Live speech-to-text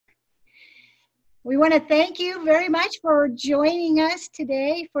We want to thank you very much for joining us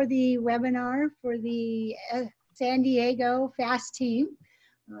today for the webinar for the San Diego FAASTeam,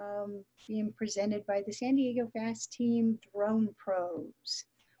 being presented by the San Diego FAASTeam Drone Pros.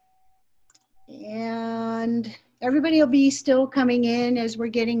 And everybody will be still coming in as we're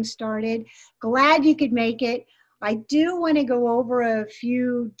getting started. Glad you could make it. I do want to go over a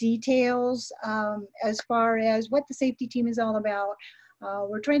few details as far as what the safety team is all about.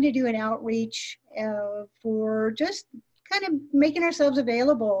 We're trying to do an outreach for just kind of making ourselves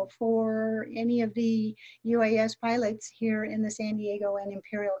available for any of the UAS pilots here in the San Diego and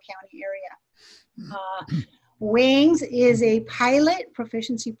Imperial County area. Wings is a pilot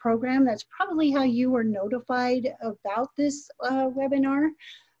proficiency program. That's probably how you were notified about this webinar.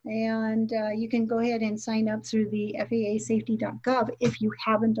 And you can go ahead and sign up through the FAASafety.gov if you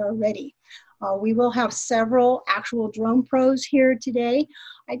haven't already. We will have several actual drone pros here today.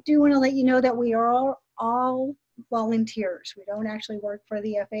 I do want to let you know that we are all volunteers. We don't actually work for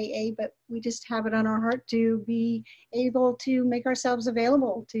the FAA, but we just have it on our heart to be able to make ourselves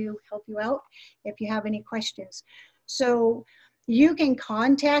available to help you out if you have any questions. So you can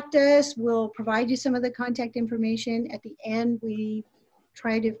contact us. We'll provide you some of the contact information. At the end, we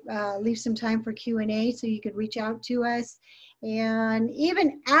try to leave some time for Q&A so you could reach out to us. And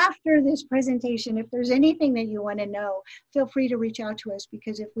even after this presentation, if there's anything that you want to know, feel free to reach out to us,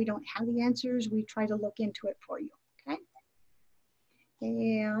 because if we don't have the answers, we try to look into it for you, okay?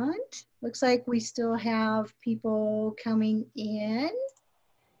 And looks like we still have people coming in.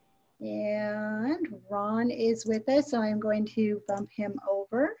 And Ron is with us, so I'm going to bump him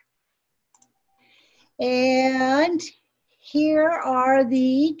over. And here are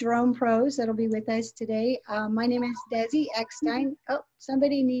the drone pros that'll be with us today. My name is Desi Eckstein. Oh,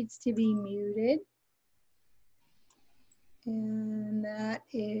 somebody needs to be muted. And that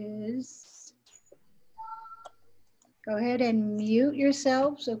is, go ahead and mute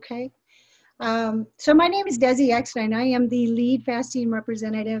yourselves, okay? So my name is Desi Eckstein. I am the lead FAASTeam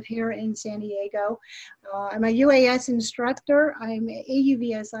representative here in San Diego. I'm a UAS instructor. I'm an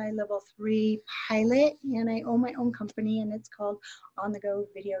AUVSI level 3 pilot, and I own my own company, and it's called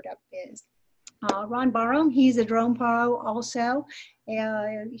OnTheGoVideo.biz. Ron Barham, he's a drone pro also.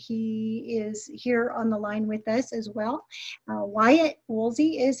 He is here on the line with us as well. Wyatt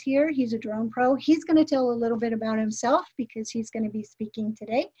Woolsey is here. He's a drone pro. He's going to tell a little bit about himself because he's going to be speaking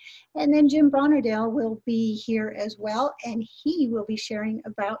today. And then Jim Bronnerdale will be here as well, and he will be sharing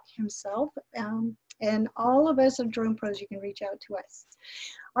about himself. And all of us are drone pros. You can reach out to us.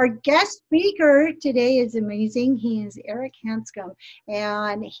 Our guest speaker today is amazing. He is Eric Hanscom,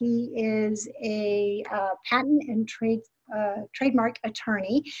 and he is a patent and trademark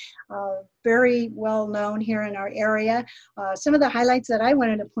attorney, very well known here in our area. Some of the highlights that I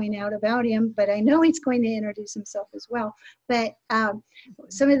wanted to point out about him, but I know he's going to introduce himself as well. But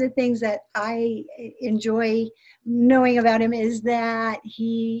some of the things that I enjoy knowing about him is that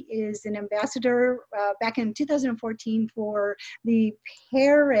he is an ambassador back in 2014 for the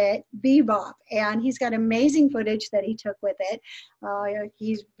Parrot Bebop, and he's got amazing footage that he took with it.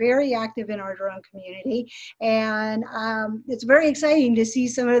 He's very active in our drone community, and it's very exciting to see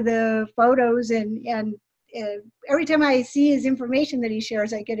some of the photos, and every time I see his information that he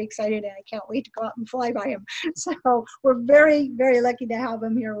shares, I get excited and I can't wait to go out and fly by him. So we're very, very lucky to have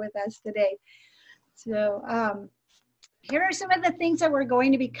him here with us today. So here are some of the things that we're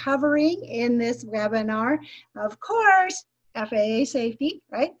going to be covering in this webinar. Of course, FAA safety,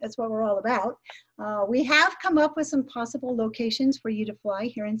 right? That's what we're all about. We have come up with some possible locations for you to fly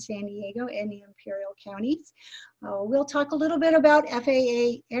here in San Diego and the Imperial counties. We'll talk a little bit about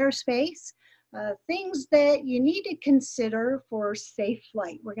FAA airspace, things that you need to consider for safe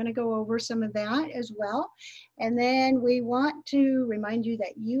flight. We're going to go over some of that as well. And then we want to remind you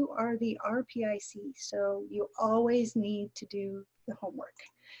that you are the RPIC, so you always need to do the homework.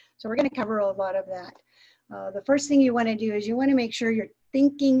 So we're going to cover a lot of that. The first thing you want to do is you want to make sure you're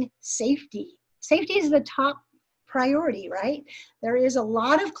thinking safety. Safety is the top priority, right? There is a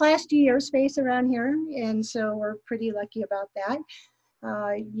lot of Class G airspace around here, and so we're pretty lucky about that.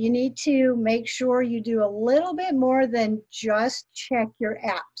 You need to make sure you do a little bit more than just check your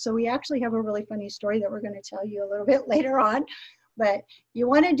app. So we actually have a really funny story that we're going to tell you a little bit later on, but you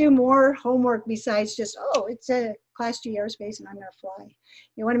want to do more homework besides just, oh, it's a Class G airspace and I'm going to fly.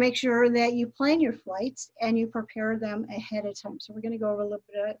 You want to make sure that you plan your flights and you prepare them ahead of time. So we're going to go over a little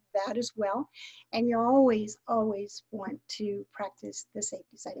bit of that as well. And you always, always want to practice the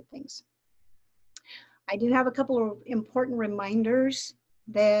safety side of things. I do have a couple of important reminders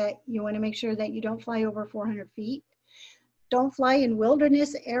that you want to make sure that you don't fly over 400 feet. Don't fly in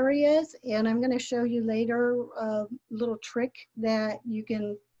wilderness areas, and I'm going to show you later a little trick that you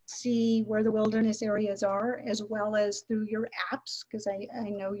can see where the wilderness areas are, as well as through your apps, because I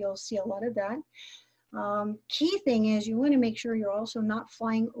know you'll see a lot of that. Key thing is you want to make sure you're also not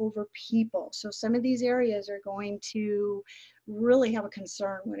flying over people. So some of these areas are going to really have a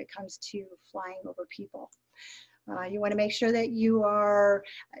concern when it comes to flying over people. You want to make sure that you are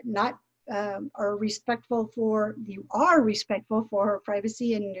not you are respectful for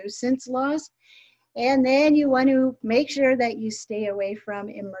privacy and nuisance laws. And then you want to make sure that you stay away from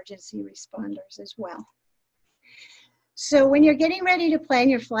emergency responders as well. So when you're getting ready to plan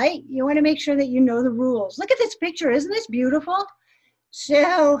your flight, you want to make sure that you know the rules. Look at this picture, isn't this beautiful?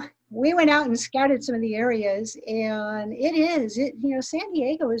 So we went out and scouted some of the areas, and San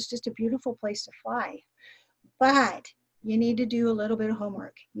Diego is just a beautiful place to fly. But you need to do a little bit of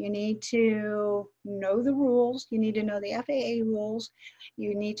homework. You need to know the rules. You need to know the FAA rules.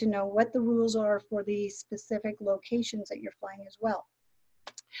 You need to know what the rules are for the specific locations that you're flying as well.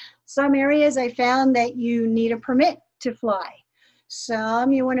 Some areas I found that you need a permit to fly.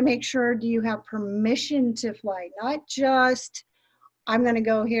 Some you want to make sure, do you have permission to fly? Not just, I'm going to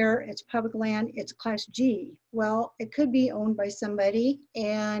go here, it's public land, it's Class G. Well, it could be owned by somebody,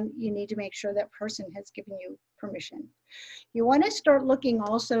 and you need to make sure that person has given you permission. You want to start looking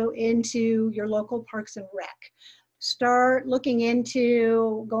also into your local parks and rec. Start looking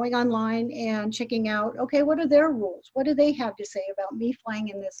into going online and checking out, okay, what are their rules? What do they have to say about me flying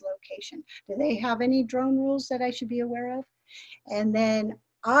in this location? Do they have any drone rules that I should be aware of? And then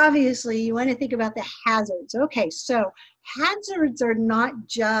obviously you want to think about the hazards. Okay, so hazards are not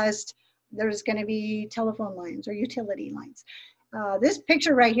just there's going to be telephone lines or utility lines. This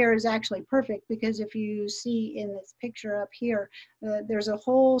picture right here is actually perfect, because if you see in this picture up here, there's a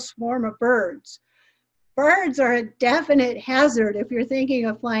whole swarm of birds. Birds are a definite hazard if you're thinking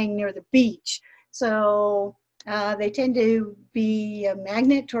of flying near the beach. So they tend to be a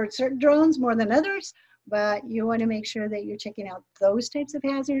magnet towards certain drones more than others, but you want to make sure that you're checking out those types of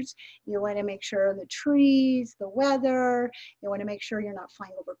hazards. You want to make sure the trees, the weather, you want to make sure you're not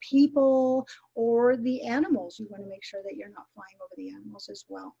flying over people or the animals. You want to make sure that you're not flying over the animals as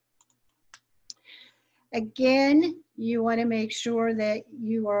well. Again, you want to make sure that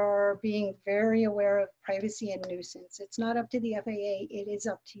you are being very aware of privacy and nuisance. It's not up to the FAA, it is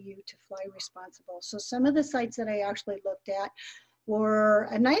up to you to fly responsible. So some of the sites that I actually looked at were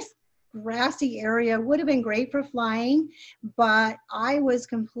a nice grassy area, would have been great for flying, but I was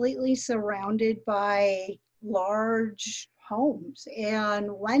completely surrounded by large homes.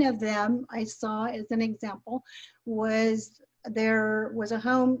 And one of them I saw as an example was there was a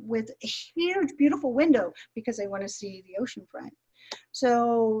home with a huge, beautiful window because they want to see the ocean front.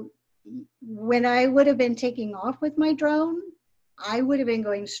 So when I would have been taking off with my drone, I would have been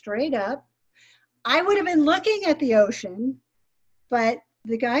going straight up. I would have been looking at the ocean, but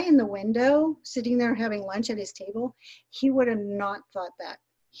the guy in the window sitting there having lunch at his table, he would have not thought that.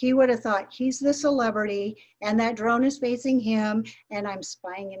 He would have thought he's the celebrity and that drone is facing him and I'm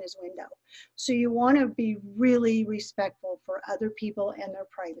spying in his window. So you want to be really respectful for other people and their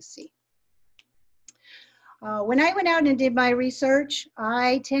privacy. When I went out and did my research,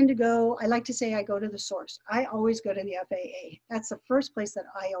 I like to say I go to the source. I always go to the FAA. That's the first place that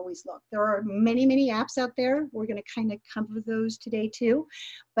I always look. There are many, many apps out there. We're going to kind of cover those today too.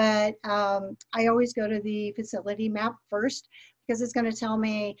 But I always go to the facility map first, because it's going to tell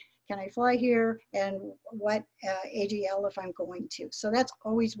me, can I fly here and what AGL if I'm going to. So that's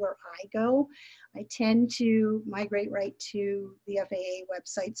always where I go. I tend to migrate right to the FAA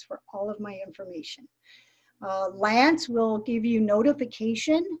websites for all of my information. Lance will give you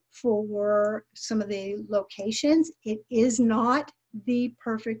notification for some of the locations. It is not the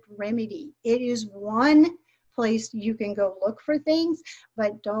perfect remedy. It is one place you can go look for things,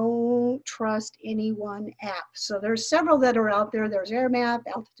 but don't trust any one app. So there's several that are out there. There's AirMap,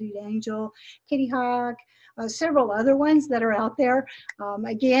 Altitude Angel, Kitty Hawk, several other ones that are out there.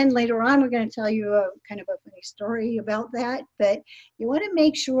 Again, later on, we're going to tell you a kind of a funny story about that, but you want to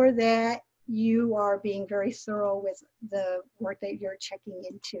make sure that you are being very thorough with the work that you're checking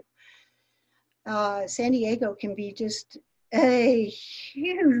into. San Diego can be just a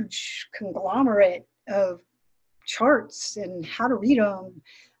huge conglomerate of charts and how to read them.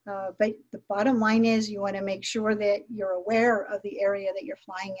 But the bottom line is you want to make sure that you're aware of the area that you're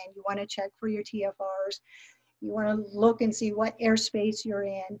flying in. You want to check for your TFRs. You want to look and see what airspace you're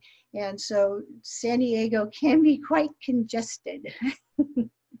in. And so San Diego can be quite congested.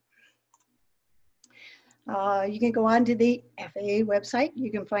 You can go on to the FAA website.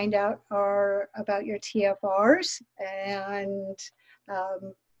 You can find out about your TFRs, and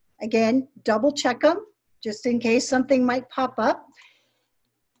again, double check them just in case something might pop up.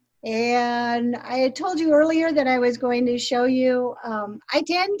 And I had told you earlier that I was going to show you, I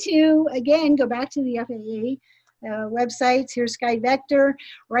tend to, again, go back to the FAA websites. Here's Sky Vector.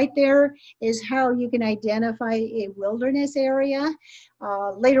 Right there is how you can identify a wilderness area.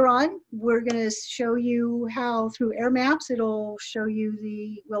 Later on, we're going to show you how through air maps, it'll show you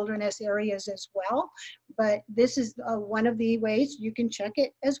the wilderness areas as well. But this is one of the ways you can check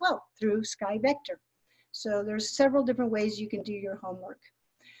it as well through Sky Vector. So there's several different ways you can do your homework.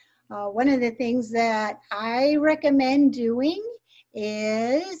 One of the things that I recommend doing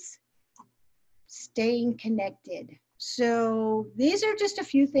is staying connected. So these are just a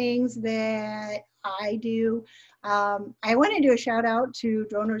few things that I do. I want to do a shout out to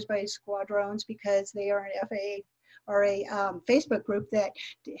Droners by Squadrons because they are an FAA or a Facebook group that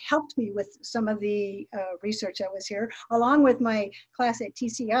helped me with some of the research that was here. Along with my class at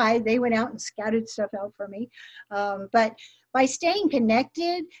TCI, they went out and scouted stuff out for me. But by staying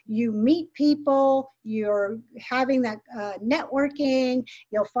connected, you meet people, you're having that networking,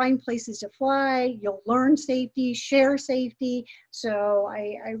 you'll find places to fly, you'll learn safety, share safety. So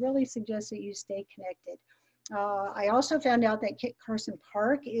I really suggest that you stay connected. I also found out that Kit Carson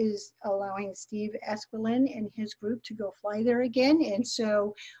Park is allowing Steve Esquilin and his group to go fly there again. And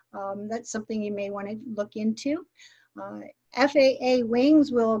so that's something you may want to look into. FAA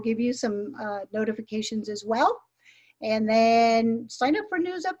Wings will give you some notifications as well. And then sign up for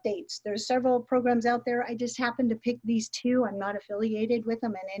news updates. There's several programs out there. I just happened to pick these two. I'm not affiliated with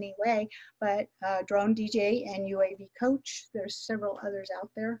them in any way, but Drone DJ and UAV Coach. There's several others out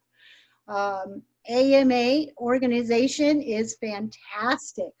there. AMA organization is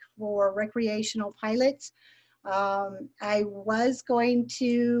fantastic for recreational pilots. I was going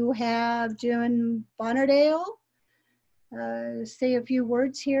to have Jim Bonnerdale say a few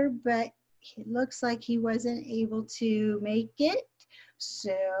words here, but it looks like he wasn't able to make it.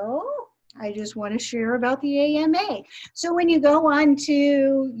 So I just want to share about the AMA. So when you go on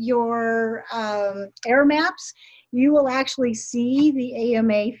to your air maps, you will actually see the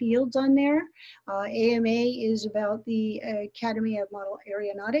AMA fields on there. AMA is about the Academy of Model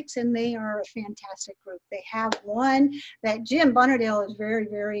Aeronautics, and they are a fantastic group. They have one that Jim Bonnerdale is very,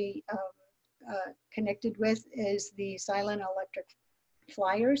 very connected with, is the Silent Electric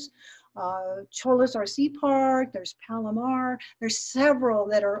Flyers. Cholas RC Park, there's Palomar, there's several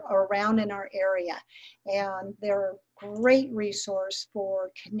that are around in our area, and they're a great resource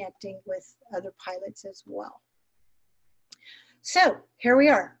for connecting with other pilots as well. So here we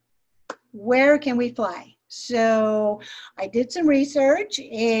are. Where can we fly? So I did some research,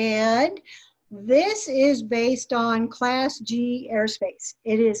 and this is based on Class G airspace.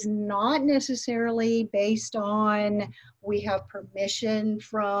 It is not necessarily based on we have permission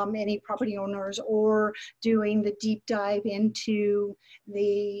from any property owners or doing the deep dive into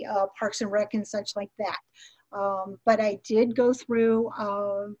the Parks and Rec and such like that. But I did go through,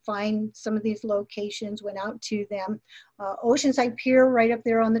 find some of these locations, went out to them. Oceanside Pier right up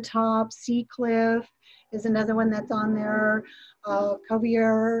there on the top, Sea Cliff is another one that's on there.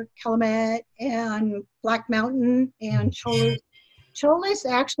 Covier, Calumet, and Black Mountain, and Cholas. Cholas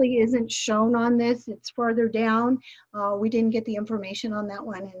actually isn't shown on this. It's further down. We didn't get the information on that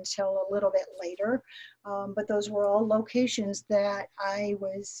one until a little bit later. But those were all locations that I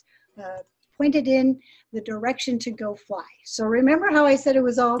was pointed in the direction to go fly. So remember how I said it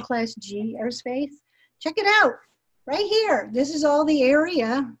was all Class G airspace? Check it out, right here. This is all the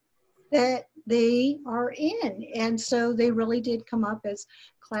area that they are in. And so they really did come up as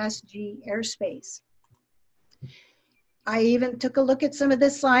Class G airspace. I even took a look at some of the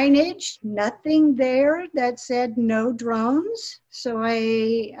signage, nothing there that said no drones. So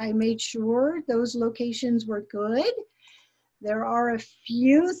I made sure those locations were good. There are a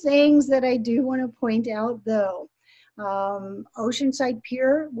few things that I do want to point out though. Oceanside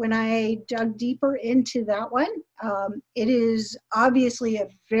Pier, when I dug deeper into that one, it is obviously a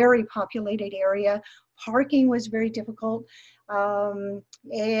very populated area. Parking was very difficult, and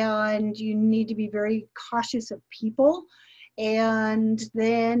you need to be very cautious of people. And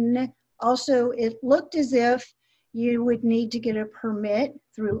then also it looked as if you would need to get a permit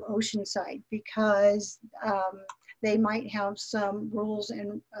through Oceanside because they might have some rules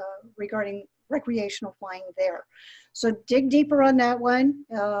and regarding recreational flying there. So dig deeper on that one.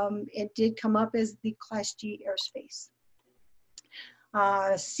 It did come up as the Class G airspace.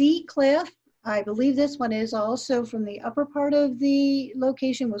 Sea Cliff, I believe this one is also from the upper part of the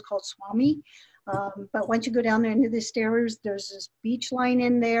location, was called Swami. But once you go down there into the stairs, there's this beach line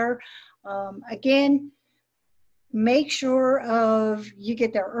in there. Again, make sure of you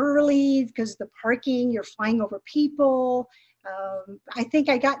get there early because the parking, you're flying over people. I think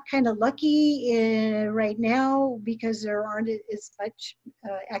I got kind of lucky right now because there aren't as much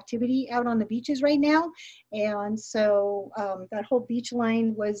activity out on the beaches right now. And so that whole beach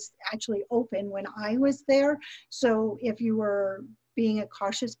line was actually open when I was there. So if you were being a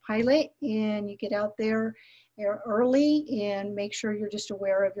cautious pilot and you get out there early and make sure you're just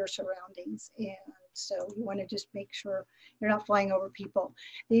aware of your surroundings. And so you want to just make sure you're not flying over people.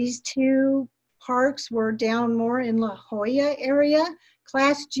 These two parks were down more in La Jolla area,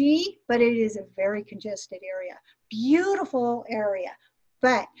 Class G, but it is a very congested area. Beautiful area,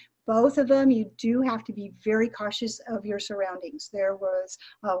 but both of them, you do have to be very cautious of your surroundings. There was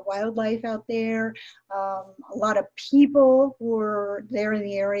wildlife out there. A lot of people were there in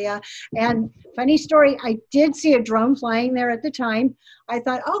the area. And funny story, I did see a drone flying there at the time. I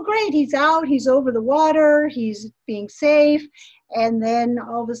thought, oh, great, he's out, he's over the water, he's being safe. And then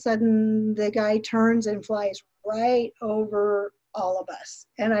all of a sudden, the guy turns and flies right over all of us.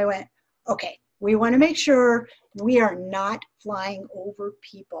 And I went, okay, we want to make sure we are not flying over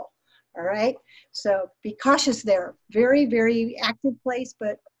people. All right. So be cautious there. Very, very active place,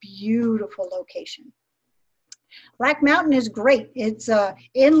 but beautiful location. Black Mountain is great. It's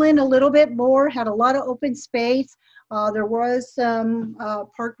inland a little bit more, had a lot of open space. There was some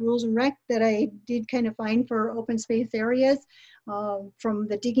park rules and rec that I did kind of find for open space areas. From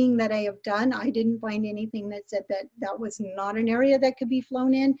the digging that I have done, I didn't find anything that said that that was not an area that could be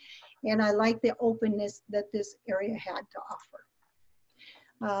flown in. And I like the openness that this area had to offer.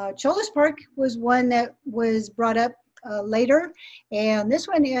 Cholas Park was one that was brought up later. And this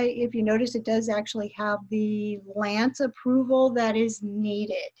one, if you notice, it does actually have the Lance approval that is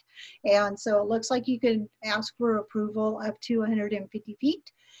needed. And so it looks like you could ask for approval up to 150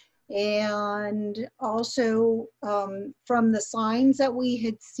 feet. And also from the signs that we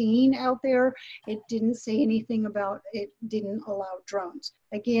had seen out there, it didn't say anything about it didn't allow drones.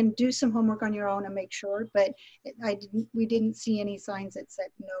 Again, do some homework on your own and make sure, but we didn't see any signs that said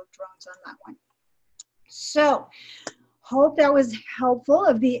no drones on that one. So hope that was helpful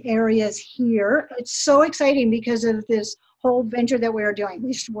of the areas here. It's so exciting because of this whole venture that we're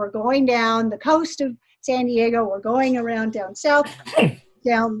doing. We're going down the coast of San Diego. We're going around down south.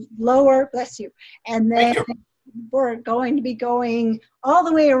 Down lower, bless you. And then we're going to be going all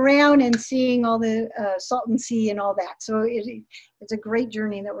the way around and seeing all the Salton Sea and all that. So it's a great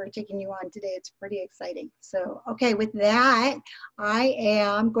journey that we're taking you on today. It's pretty exciting. So, okay, with that, I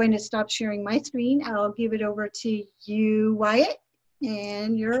am going to stop sharing my screen. I'll give it over to you, Wyatt,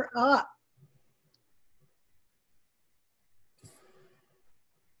 and you're up.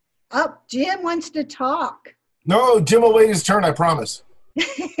 Up, Jim wants to talk. No, Jim will wait his turn, I promise.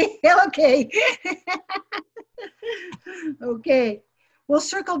 Okay. Okay. We'll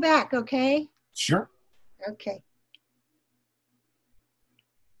circle back, okay? Sure. Okay.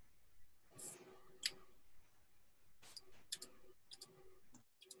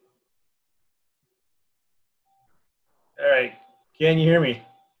 All right. Can you hear me?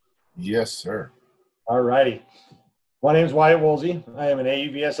 Yes, sir. All righty. My name is Wyatt Woolsey. I am an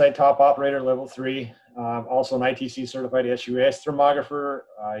AUVSI top operator level 3. I'm also an ITC certified SUAS thermographer.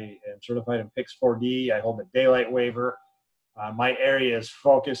 I am certified in PIX 4D. I hold a daylight waiver. My area's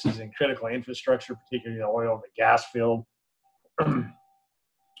focus is in critical infrastructure, particularly the oil and the gas field.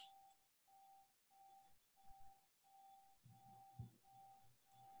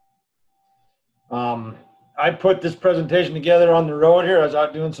 I put this presentation together on the road here. I was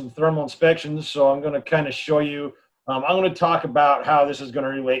out doing some thermal inspections, so I'm going to kind of show you. I'm going to talk about how this is going to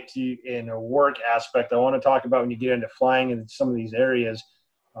relate to you in a work aspect. I want to talk about when you get into flying in some of these areas,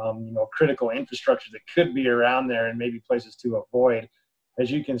 you know, critical infrastructure that could be around there and maybe places to avoid.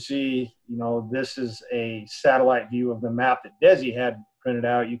 As you can see, you know, this is a satellite view of the map that Desi had printed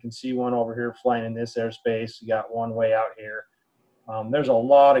out. You can see one over here flying in this airspace. You got one way out here. There's a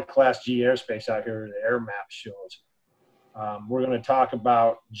lot of Class G airspace out here the air map shows. We're going to talk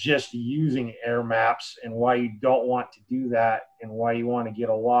about just using air maps and why you don't want to do that and why you want to get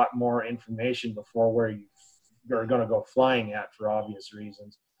a lot more information before where you are going to go flying at for obvious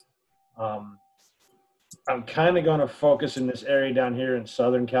reasons. I'm kind of going to focus in this area down here in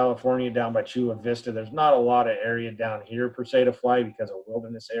Southern California, down by Chula Vista. There's not a lot of area down here per se to fly because of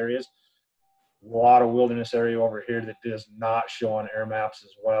wilderness areas. A lot of wilderness area over here that does not show on air maps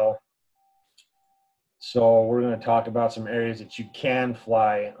as well. So we're going to talk about some areas that you can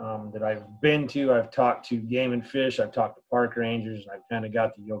fly that I've been to. I've talked to Game and Fish. I've talked to park rangers, and I've kind of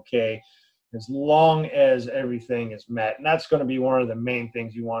got the okay as long as everything is met. And that's going to be one of the main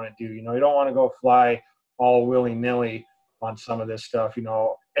things you want to do. You know, you don't want to go fly all willy-nilly on some of this stuff. You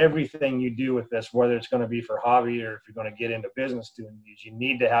know, everything you do with this, whether it's going to be for hobby or if you're going to get into business doing these, you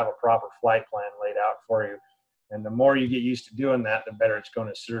need to have a proper flight plan laid out for you. And the more you get used to doing that, the better it's going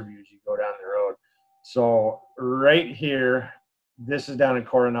to serve you as you go down the road. So right here, this is down in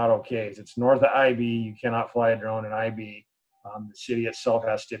Coronado Caves. It's north of IB. You cannot fly a drone in IB. The city itself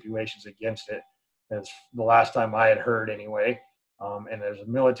has stipulations against it. That's the last time I had heard anyway. And there's a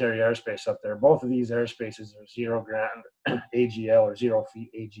military airspace up there. Both of these airspaces are 0 ground AGL or 0 feet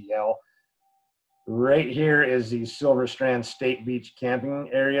AGL. Right here is the Silver Strand State Beach camping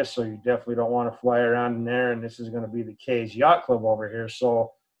area, so you definitely don't want to fly around in there. And this is going to be the K's Yacht Club over here.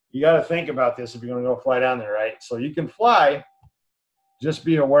 So you got to think about this if you're going to go fly down there, right? So you can fly, just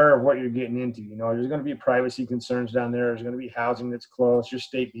be aware of what you're getting into. You know, there's going to be privacy concerns down there. There's going to be housing that's close. Your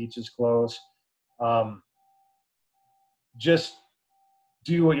state beach is close. Just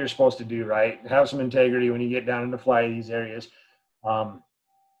do what you're supposed to do, right? Have some integrity when you get down into fly these areas.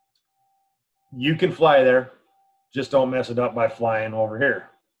 You can fly there, just don't mess it up by flying over here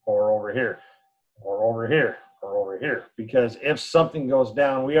or over here or over here or over here. Because if something goes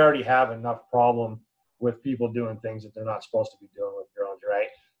down, we already have enough problem with people doing things that they're not supposed to be doing with drones, right?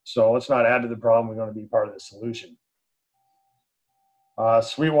 So let's not add to the problem. We're going to be part of the solution.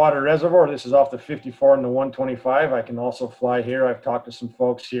 Sweetwater Reservoir, this is off the 54 and the 125. I can also fly here. I've talked to some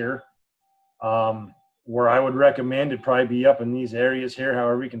folks here. Where I would recommend it probably be up in these areas here.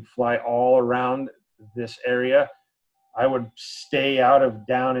 However, you can fly all around this area. I would stay out of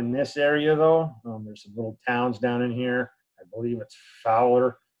down in this area though. There's some little towns down in here. I believe it's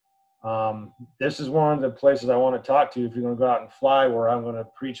Fowler. This is one of the places I want to talk to if you're going to go out and fly, where I'm going to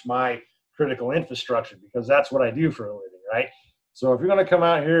preach my critical infrastructure, because that's what I do for a living, right? So if you're going to come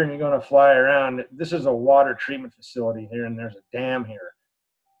out here and you're going to fly around, this is a water treatment facility here, and there's a dam here.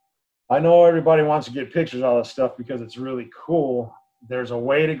 I know everybody wants to get pictures of all this stuff because it's really cool. There's a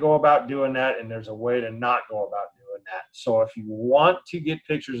way to go about doing that, and there's a way to not go about doing that. So if you want to get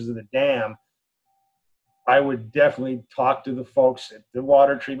pictures of the dam, I would definitely talk to the folks at the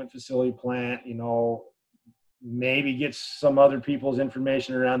water treatment facility plant, you know, maybe get some other people's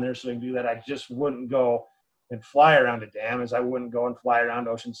information around there so you can do that. I just wouldn't go and fly around a dam, as I wouldn't go and fly around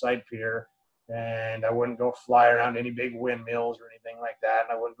Oceanside Pier. And I wouldn't go fly around any big windmills or anything like that.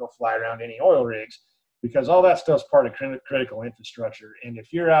 And I wouldn't go fly around any oil rigs, because all that stuff's part of critical infrastructure. And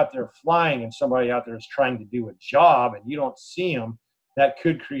if you're out there flying and somebody out there is trying to do a job and you don't see them, that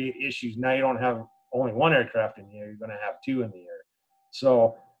could create issues. Now you don't have only one aircraft in the air, you're going to have two in the air.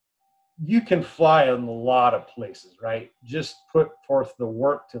 So you can fly in a lot of places, right? Just put forth the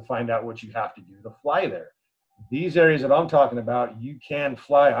work to find out what you have to do to fly there. These areas that I'm talking about, you can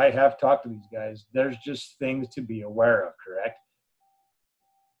fly. I have talked to these guys. There's just things to be aware of, correct?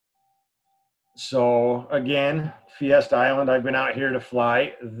 So again, Fiesta Island, I've been out here to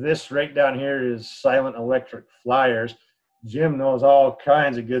fly. This right down here is Silent Electric Flyers. Jim knows all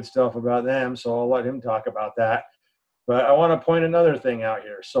kinds of good stuff about them, so I'll let him talk about that. But I want to point another thing out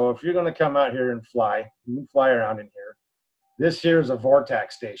here. So if you're going to come out here and fly, you can fly around in here. This here is a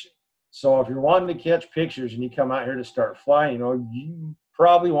Vortex station. So if you're wanting to catch pictures and you come out here to start flying, you know, you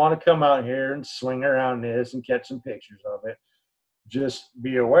probably want to come out here and swing around this and catch some pictures of it. Just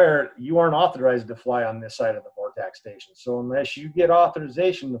be aware, you aren't authorized to fly on this side of the Vortex station. So unless you get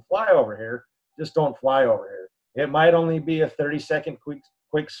authorization to fly over here, just don't fly over here. It might only be a 30-second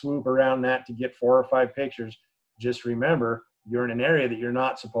quick swoop around that to get 4 or 5 pictures. Just remember, you're in an area that you're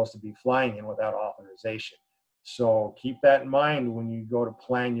not supposed to be flying in without authorization. So keep that in mind when you go to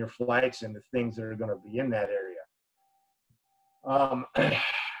plan your flights and the things that are going to be in that area.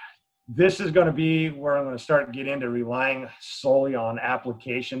 This is going to be where I'm going to start to get into relying solely on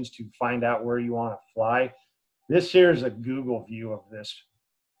applications to find out where you want to fly. This here is a Google view of this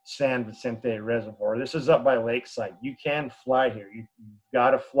San Vicente Reservoir. This is up by Lakeside. You can fly here. You've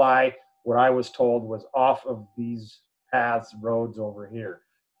got to fly, what I was told was off of these paths, roads over here,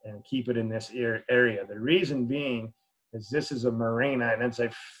 and keep it in this area. The reason being is this is a marina, and it's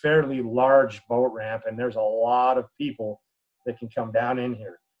a fairly large boat ramp, and there's a lot of people that can come down in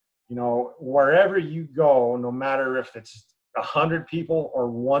here. You know, wherever you go, no matter if it's 100 people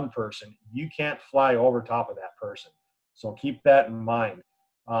or 1 person, you can't fly over top of that person. So keep that in mind.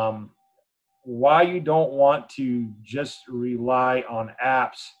 Why you don't want to just rely on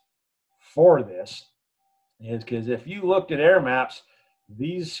apps for this is because if you looked at air maps,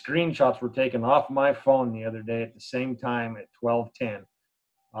 these screenshots were taken off my phone the other day at the same time at 12:10.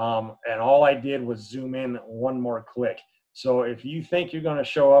 And all I did was zoom in 1 more click. So if you think you're going to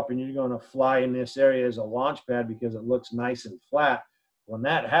show up and you're going to fly in this area as a launch pad because it looks nice and flat, when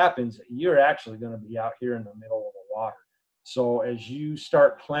that happens, you're actually going to be out here in the middle of the water. So as you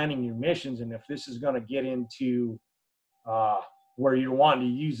start planning your missions, and if this is going to get into where you're wanting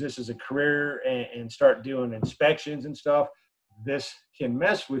to use this as a career and start doing inspections and stuff, this can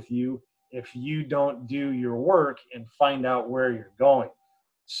mess with you if you don't do your work and find out where you're going.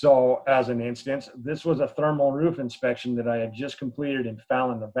 So as an instance, this was a thermal roof inspection that I had just completed in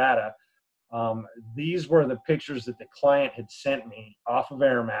Fallon, Nevada. These were the pictures that the client had sent me off of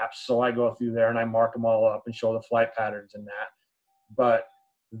air maps. So I go through there and I mark them all up and show the flight patterns and that. But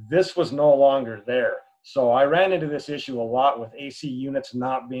this was no longer there. So I ran into this issue a lot with AC units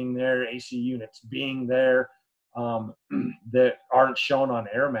not being there, AC units being there that aren't shown on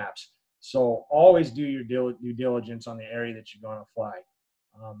air maps. So always do your due diligence on the area that you're going to fly.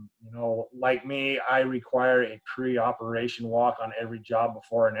 You know, like me, I require a pre-operation walk on every job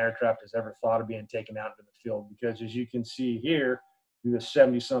before an aircraft has ever thought of being taken out into the field, because as you can see here, through the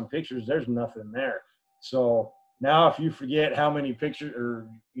 70-some pictures, there's nothing there. So now if you forget how many pictures, or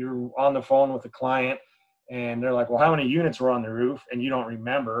you're on the phone with a client and they're like, well, how many units were on the roof? And you don't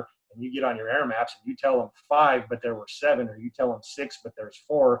remember, and you get on your air maps and you tell them 5, but there were 7, or you tell them 6, but there's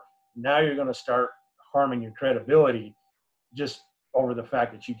 4. Now you're going to start harming your credibility just over the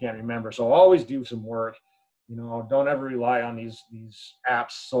fact that you can't remember. So always do some work. You know, don't ever rely on these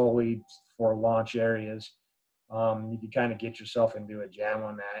apps solely for launch areas. You can kind of get yourself into a jam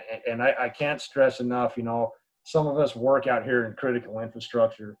on that. And I can't stress enough, you know, some of us work out here in critical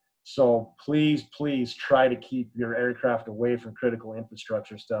infrastructure. So please, please try to keep your aircraft away from critical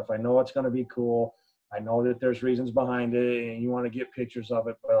infrastructure stuff. I know it's going to be cool. I know that there's reasons behind it and you want to get pictures of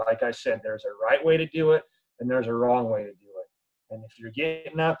it. But like I said, there's a right way to do it and there's a wrong way to do it. And if you're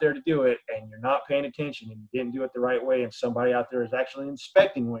getting out there to do it and you're not paying attention and you didn't do it the right way, and somebody out there is actually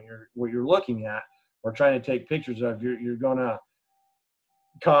inspecting what you're looking at or trying to take pictures of, you're going to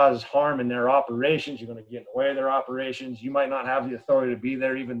cause harm in their operations. You're going to get in the way of their operations. You might not have the authority to be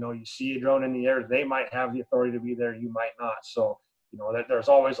there, even though you see a drone in the air. They might have the authority to be there. You might not. So, you know, there's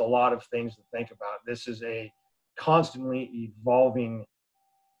always a lot of things to think about. This is a constantly evolving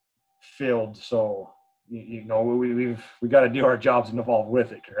field. So, you know, we got to do our jobs and evolve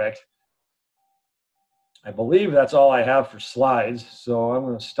with it, correct? I believe that's all I have for slides, so I'm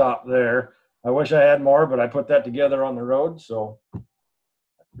going to stop there. I wish I had more, but I put that together on the road, so I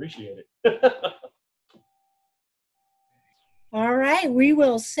appreciate it. All right, we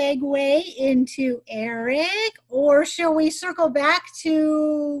will segue into Eric, or shall we circle back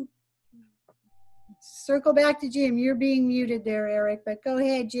to Jim? You're being muted there, Eric, but go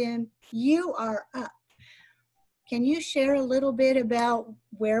ahead, Jim. You are up. Can you share a little bit about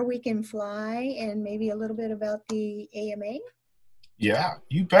where we can fly and maybe a little bit about the AMA? Yeah,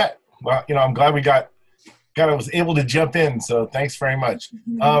 you bet. Well, you know, I'm glad I was able to jump in, so thanks very much.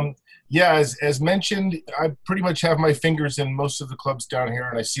 Yeah, as mentioned, I pretty much have my fingers in most of the clubs down here,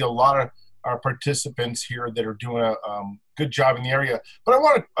 and I see a lot of our participants here that are doing a good job in the area. But I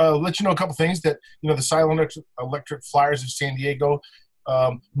want to let you know a couple things that, you know, the Silent Electric Flyers of San Diego,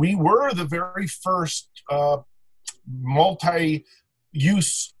 we were the very first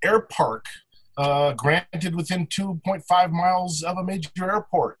multi-use air park granted within 2.5 miles of a major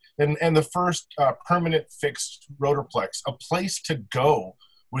airport, and the first permanent fixed rotorplex, a place to go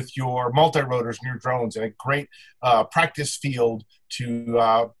with your multi-rotors and your drones, and a great practice field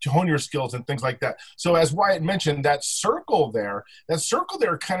to hone your skills and things like that. So as Wyatt mentioned, that circle there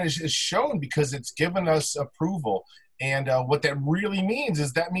kind of is shown because it's given us approval. And what that really means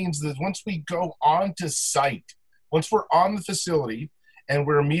is that once we go on to site, once we're on the facility and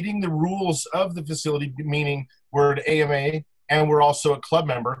we're meeting the rules of the facility, meaning we're an AMA and we're also a club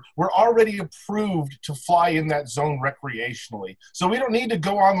member, we're already approved to fly in that zone recreationally. So we don't need to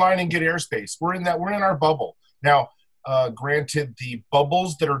go online and get airspace. We're in our bubble. Now, granted, the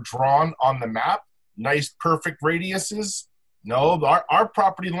bubbles that are drawn on the map, nice perfect radiuses, no, our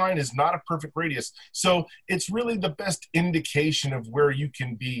property line is not a perfect radius. So it's really the best indication of where you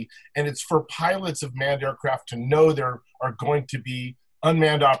can be. And it's for pilots of manned aircraft to know there are going to be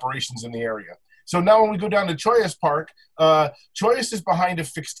unmanned operations in the area. So now when we go down to Choyas Park, Choyas is behind a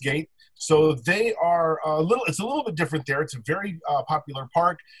fixed gate. So they are it's a little bit different there. It's a very popular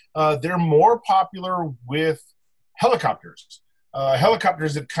park. They're more popular with helicopters.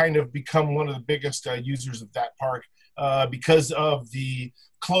 Helicopters have kind of become one of the biggest users of that park. Because of the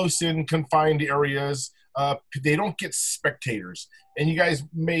close-in confined areas, they don't get spectators. And you guys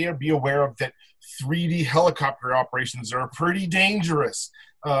may be aware of that 3D helicopter operations are pretty dangerous.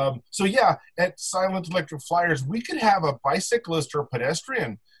 So yeah, at Silent Electric Flyers, we could have a bicyclist or a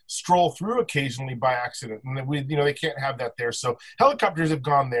pedestrian stroll through occasionally by accident, and they can't have that there. So helicopters have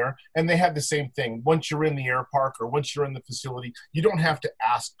gone there, and they have the same thing. Once you're in the air park or once you're in the facility, you don't have to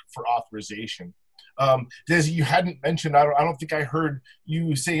ask for authorization. Desi, you hadn't mentioned, I don't think I heard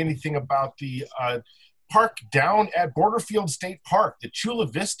you say anything about the park down at Borderfield State Park, the Chula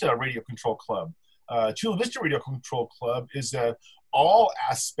Vista Radio Control Club. Chula Vista Radio Control Club is a all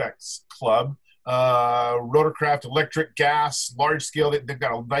aspects club, rotorcraft, electric, gas, large scale. They've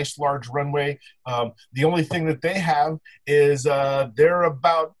got a nice large runway. The only thing that they have is they're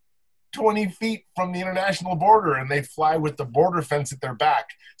about 20 feet from the international border, and they fly with the border fence at their back.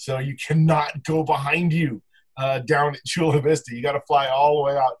 So you cannot go behind you down at Chula Vista. You got to fly all the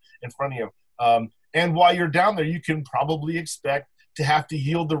way out in front of you. And while you're down there, you can probably expect to have to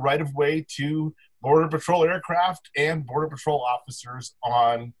yield the right of way to Border Patrol aircraft and Border Patrol officers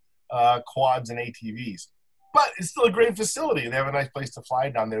on quads and ATVs. But it's still a great facility. They have a nice place to fly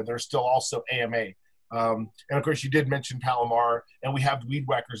down there. There's still also AMA. And of course, you did mention Palomar, and we have Weed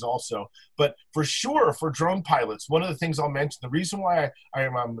Whackers also. But for sure, for drone pilots, one of the things I'll mention, the reason why I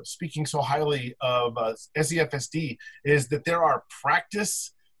am speaking so highly of SEFSD is that there are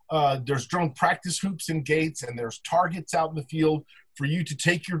there's drone practice hoops and gates, and there's targets out in the field for you to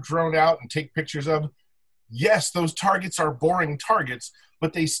take your drone out and take pictures of. Yes, those targets are boring targets,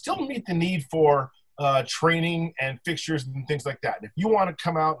 but they still meet the need for training and fixtures and things like that. And if you want to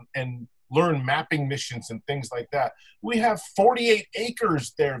come out and learn mapping missions and things like that, we have 48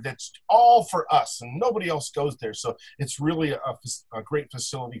 acres there that's all for us, and nobody else goes there. So it's really a great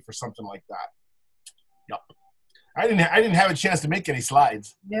facility for something like that. Yep. I didn't have a chance to make any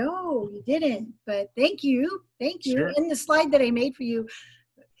slides. No, you didn't, but thank you. Thank you. Sure. And the slide that I made for you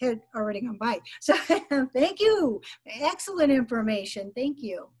had already gone by. So thank you. Excellent information. Thank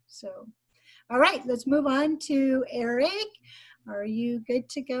you. So, all right, let's move on to Eric. Are you good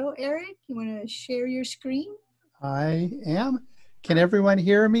to go, Eric? You want to share your screen? I am. Can everyone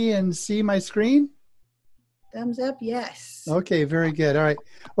hear me and see my screen? Thumbs up, yes. Okay, very good. All right.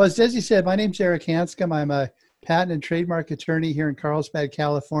 Well, as Desi said, my name's Eric Hanscom. I'm a patent and trademark attorney here in Carlsbad,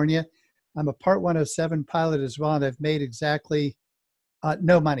 California. I'm a Part 107 pilot as well, and I've made exactly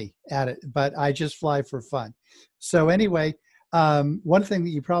no money at it, but I just fly for fun. So anyway, one thing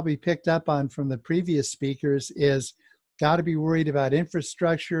that you probably picked up on from the previous speakers is got to be worried about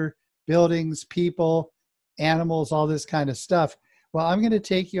infrastructure, buildings, people, animals, all this kind of stuff. Well, I'm going to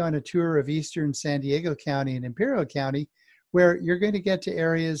take you on a tour of Eastern San Diego County and Imperial County, where you're going to get to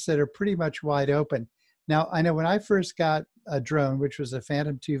areas that are pretty much wide open. Now, I know when I first got a drone, which was a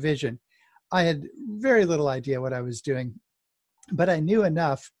Phantom 2 Vision, I had very little idea what I was doing, but I knew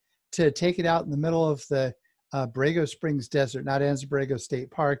enough to take it out in the middle of the Borrego Springs Desert, not Anza Borrego State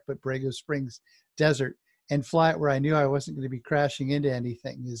Park, but Borrego Springs Desert, and fly it where I knew I wasn't going to be crashing into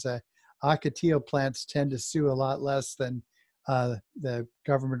anything. Is Ocotillo plants tend to sue a lot less than the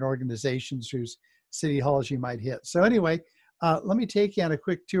government organizations whose city halls you might hit. So anyway, let me take you on a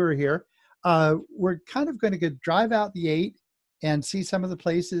quick tour here. We're kind of going to drive out the 8 and see some of the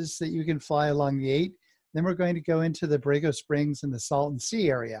places that you can fly along the 8. Then we're going to go into the Borrego Springs and the Salton Sea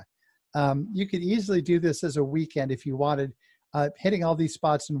area. You could easily do this as a weekend if you wanted. Hitting all these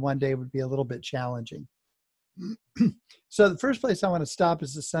spots in one day would be a little bit challenging. So the first place I want to stop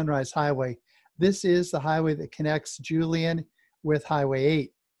is the Sunrise Highway. This is the highway that connects Julian with Highway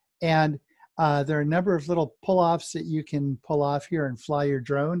 8. And there are a number of little pull-offs that you can pull off here and fly your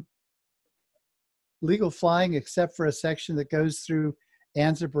drone. Legal flying except for a section that goes through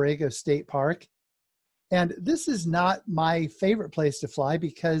Anza Borrego State Park. And this is not my favorite place to fly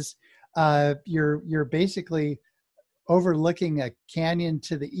because you're basically overlooking a canyon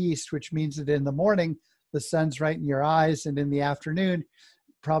to the east, which means that in the morning, the sun's right in your eyes, and in the afternoon,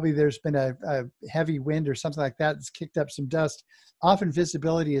 probably there's been a heavy wind or something like that that's kicked up some dust. Often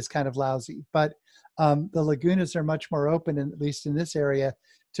visibility is kind of lousy, but the lagunas are much more open, at least in this area,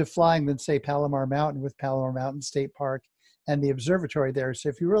 to flying than, say, Palomar Mountain with Palomar Mountain State Park and the observatory there. So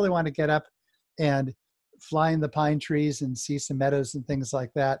if you really want to get up and fly in the pine trees and see some meadows and things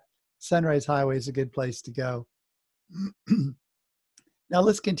like that, Sunrise Highway is a good place to go. Now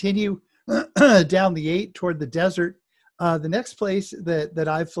let's continue down the 8 toward the desert. The next place that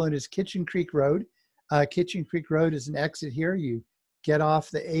I've flown is Kitchen Creek Road. Kitchen Creek Road is an exit here. You get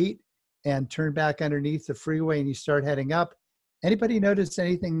off the 8 and turn back underneath the freeway and you start heading up. Anybody notice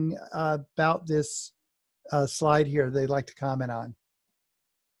anything about this slide here they'd like to comment on?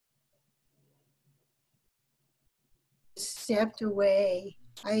 stepped away.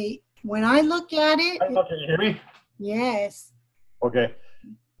 When I look at I it, don't know, can you hear me? yes. Okay.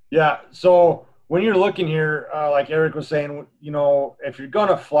 Yeah. So when you're looking here, like Eric was saying, you know, if you're going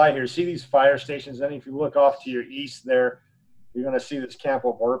to fly here, see these fire stations. Then if you look off to your east there, you're going to see this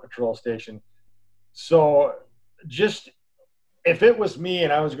Campo Border Patrol station. So just if it was me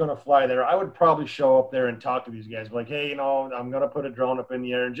and I was going to fly there, I would probably show up there and talk to these guys. Like, hey, you know, I'm going to put a drone up in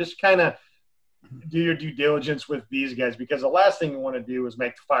the air and just kind of do your due diligence with these guys, because the last thing you want to do is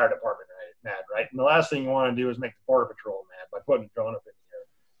make the fire department mad, right? And the last thing you want to do is make the Border Patrol mad by putting a drone up in the air.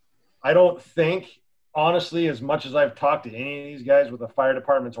 I don't think, honestly, as much as I've talked to any of these guys with the fire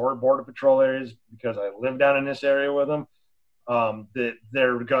departments or Border Patrol areas, because I live down in this area with them, that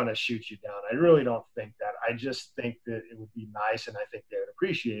they're going to shoot you down. I really don't think that. I just think that it would be nice, and I think they would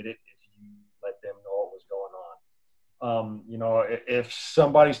appreciate it if you let them know what was going on. You know, if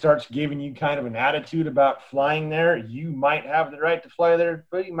somebody starts giving you kind of an attitude about flying there, you might have the right to fly there,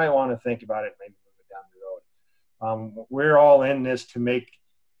 but you might want to think about it, maybe move it down the road. We're all in this to make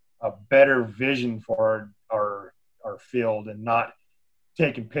a better vision for our field, and not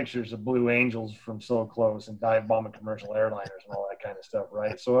taking pictures of Blue Angels from so close and dive bombing commercial airliners and all that kind of stuff,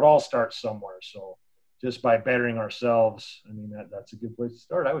 right? So it all starts somewhere. So just by bettering ourselves, I mean, that's a good place to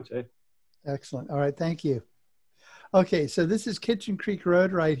start, I would say. Excellent. All right. Thank you. Okay. So this is Kitchen Creek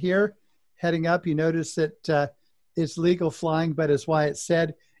Road right here. Heading up, you notice that it's legal flying, but as Wyatt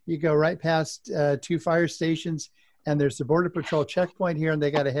said, you go right past 2 fire stations, and there's the Border Patrol checkpoint here, and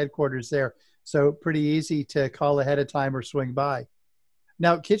they got a headquarters there. So pretty easy to call ahead of time or swing by.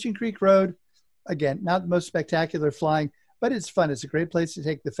 Now, Kitchen Creek Road, again, not the most spectacular flying, but it's fun. It's a great place to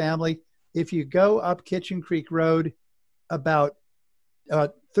take the family. If you go up Kitchen Creek Road about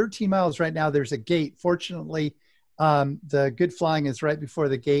 13 miles right now, there's a gate. Fortunately, the good flying is right before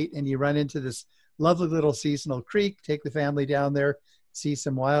the gate, and you run into this lovely little seasonal creek, take the family down there, see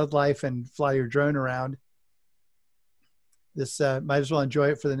some wildlife, and fly your drone around. This might as well enjoy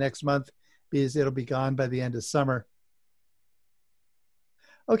it for the next month, because it'll be gone by the end of summer.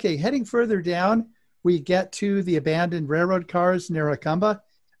 Okay, heading further down, we get to the abandoned railroad cars near Acumba.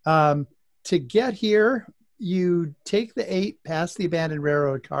 To get here, you take the 8 past the abandoned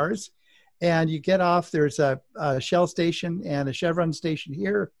railroad cars, and you get off. There's a Shell station and a Chevron station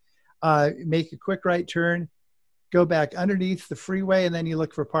here. Make a quick right turn, go back underneath the freeway, and then you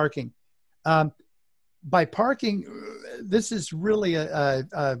look for parking. By parking, this is really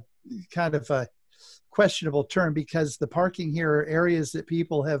a kind of a questionable term, because the parking here are areas that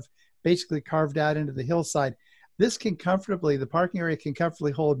people have basically carved out into the hillside. This can comfortably, the parking area can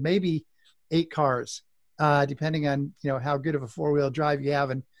comfortably hold maybe 8 cars, depending on, you know, how good of a 4-wheel drive you have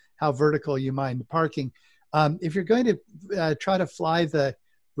and how vertical you mind parking. If you're going to try to fly the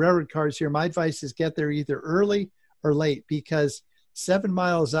railroad cars here, my advice is get there either early or late, because 7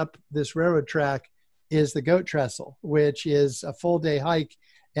 miles up this railroad track is the Goat Trestle, which is a full day hike.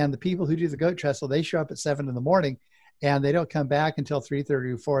 And the people who do the Goat Trestle, they show up at 7 in the morning, and they don't come back until 3:30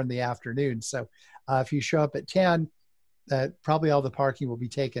 or 4 in the afternoon. So if you show up at 10, probably all the parking will be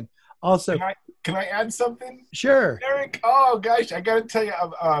taken. Also, can I add something? Sure. Eric, oh gosh, I got to tell you,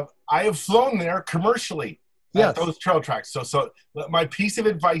 I have flown there commercially at those trail tracks. So my piece of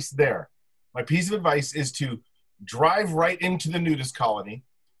advice is to drive right into the nudist colony,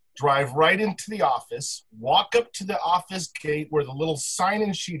 drive right into the office, walk up to the office gate where the little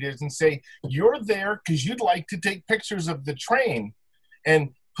sign-in sheet is, and say, you're there because you'd like to take pictures of the train, and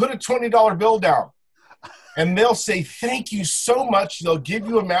put a $20 bill down. And they'll say, thank you so much. They'll give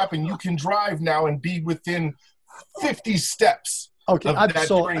you a map, and you can drive now and be within 50 steps of that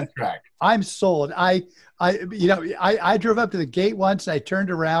train track. I'm sold. I drove up to the gate once. I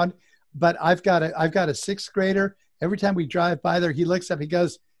turned around, but I've got a 6th grader. Every time we drive by there, he looks up, he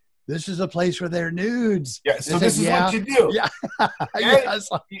goes, this is a place where they're nudes. Yeah, so this is what you do. Yeah, yes.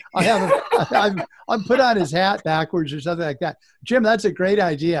 I'm put on his hat backwards or something like that. Jim, that's a great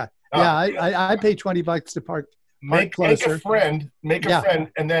idea. Yeah, I pay $20 to park closer. Make a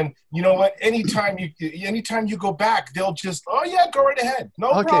friend, and then you know what? Anytime you go back, they'll just, oh yeah, go right ahead,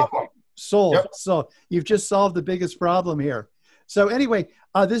 no problem. Sold. Yep. So you've just solved the biggest problem here. So anyway,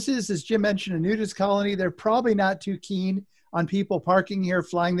 this is, as Jim mentioned, a nudist colony. They're probably not too keen on people parking here,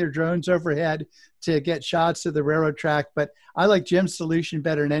 flying their drones overhead to get shots of the railroad track. But I like Jim's solution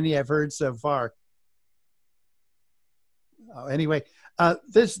better than any I've heard so far. Anyway,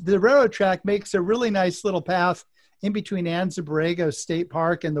 the railroad track makes a really nice little path in between Anza Borrego State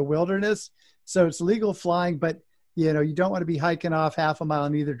Park and the wilderness. So it's legal flying, but you know, you don't want to be hiking off half a mile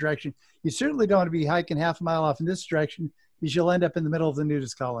in either direction. You certainly don't want to be hiking half a mile off in this direction, because you'll end up in the middle of the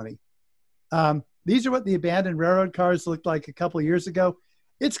nudist colony. These are what the abandoned railroad cars looked like a couple of years ago.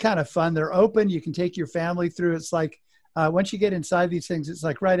 It's kind of fun. They're open. You can take your family through. It's like, once you get inside these things, it's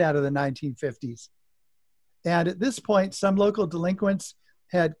like right out of the 1950s. And at this point, some local delinquents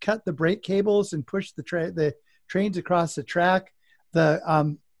had cut the brake cables and pushed the trains across the track.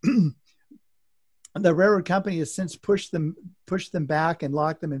 The the railroad company has since pushed them back and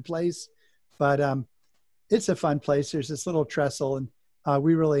locked them in place. But it's a fun place. There's this little trestle, and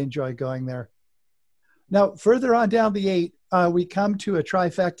we really enjoy going there. Now, further on down the 8, we come to a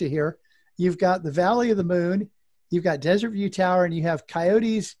trifecta here. You've got the Valley of the Moon, you've got Desert View Tower, and you have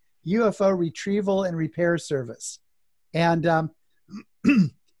Coyote's UFO Retrieval and Repair Service. And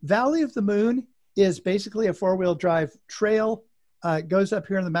Valley of the Moon is basically a 4-wheel drive trail. It goes up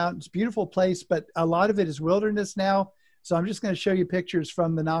here in the mountains, beautiful place, but a lot of it is wilderness now. So I'm just going to show you pictures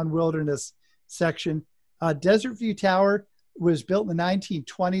from the non-wilderness section. Desert View Tower was built in the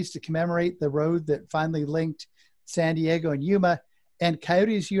 1920s to commemorate the road that finally linked San Diego and Yuma. And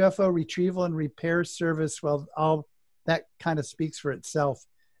Coyote's UFO Retrieval and Repair Service, well, all that kind of speaks for itself.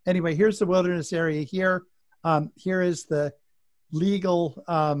 Anyway, here's the wilderness area here. Here is the legal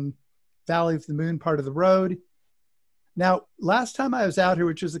Valley of the Moon part of the road. Now, last time I was out here,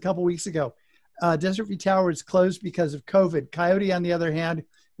 which was a couple weeks ago, Desert View Tower was closed because of COVID. Coyote, on the other hand,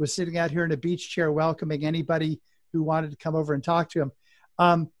 was sitting out here in a beach chair welcoming anybody who wanted to come over and talk to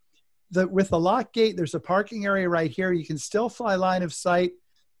him. With the lock gate, there's a parking area right here. You can still fly line of sight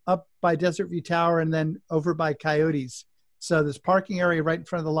up by Desert View Tower and then over by Coyotes. So there's parking area right in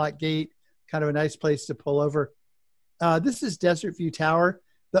front of the lock gate, kind of a nice place to pull over. This is Desert View Tower.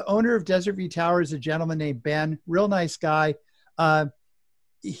 The owner of Desert View Tower is a gentleman named Ben, real nice guy.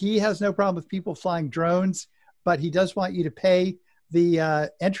 He has no problem with people flying drones, but he does want you to pay the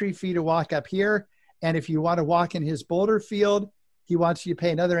entry fee to walk up here. And if you want to walk in his boulder field, he wants you to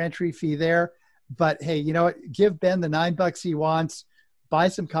pay another entry fee there. But hey, you know what? Give Ben the $9 he wants, buy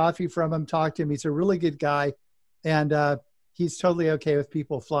some coffee from him, talk to him. He's a really good guy. And he's totally okay with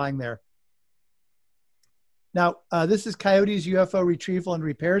people flying there. Now, this is Coyote's UFO Retrieval and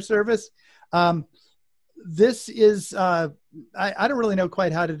Repair Service. This is, I don't really know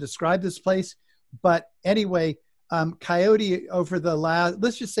quite how to describe this place, but anyway, Coyote over the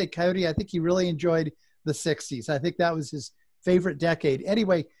let's just say Coyote, I think he really enjoyed the 60s. I think that was his favorite decade.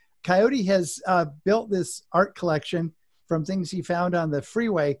 Anyway, Coyote has built this art collection from things he found on the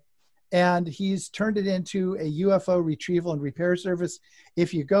freeway, and he's turned it into a UFO retrieval and repair service.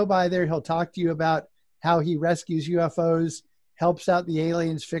 If you go by there, he'll talk to you about how he rescues UFOs, helps out the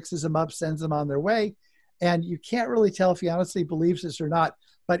aliens, fixes them up, sends them on their way. And you can't really tell if he honestly believes this or not,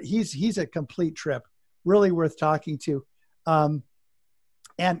 but he's a complete trip, really worth talking to.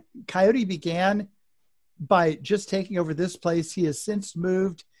 And Coyote began by just taking over this place. He has since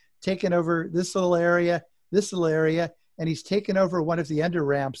moved, taken over this little area, and he's taken over one of the under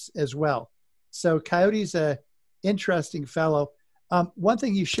ramps as well. So Coyote's a interesting fellow. One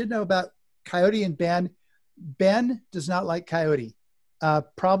thing you should know about Coyote and Ben does not like Coyote,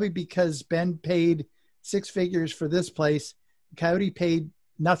 probably because Ben paid 6 figures for this place. Coyote paid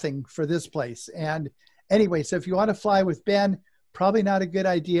nothing for this place. And anyway, so if you want to fly with Ben, probably not a good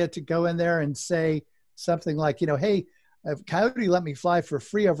idea to go in there and say something like, you know, hey, if Coyote let me fly for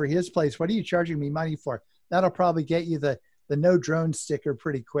free over his place, what are you charging me money for? That'll probably get you the no drone sticker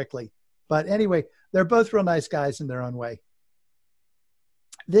pretty quickly. But anyway, they're both real nice guys in their own way.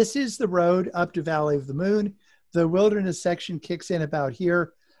 This is the road up to Valley of the Moon. The wilderness section kicks in about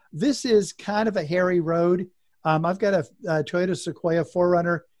here. This is kind of a hairy road. I've got a Toyota Sequoia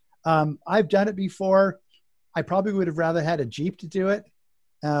 4Runner. I've done it before. I probably would have rather had a Jeep to do it.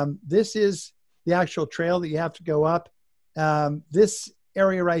 This is the actual trail that you have to go up. This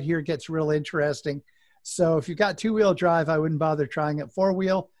area right here gets real interesting. So if you've got 2-wheel drive, I wouldn't bother trying it.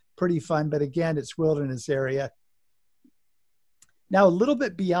 4-wheel, pretty fun, but again, it's wilderness area. Now, a little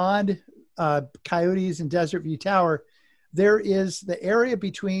bit beyond Coyotes and Desert View Tower, there is the area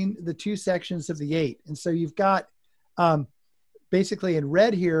between the two sections of the 8. And so you've got basically in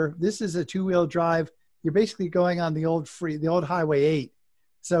red here, this is a 2-wheel drive. You're basically going on the old Highway 8.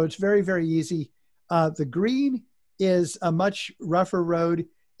 So it's very, very easy. The green is a much rougher road.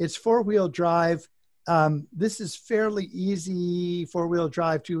 It's 4-wheel drive. This is fairly easy 4-wheel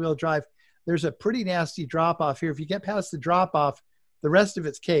drive, 2-wheel drive. There's a pretty nasty drop off here. If you get past the drop off, the rest of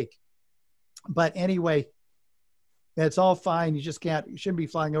it's cake. But anyway, it's all fine. You shouldn't be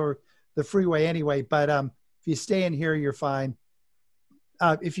flying over the freeway anyway. But if you stay in here, you're fine.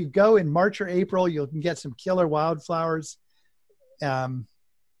 If you go in March or April, you can get some killer wildflowers, some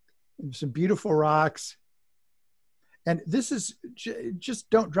beautiful rocks. And this is just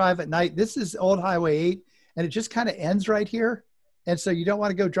don't drive at night. This is Old Highway 8, and it just kind of ends right here. And so you don't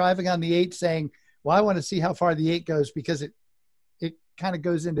want to go driving on the 8 saying, well, I want to see how far the 8 goes, because it kind of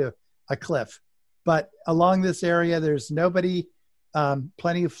goes into a cliff. But along this area, there's nobody,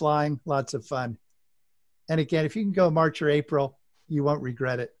 plenty of flying, lots of fun. And again, if you can go March or April, you won't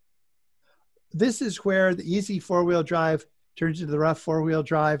regret it. This is where the easy 4-wheel drive turns into the rough 4-wheel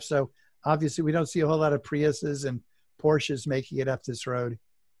drive. So obviously we don't see a whole lot of Priuses and Porsches making it up this road.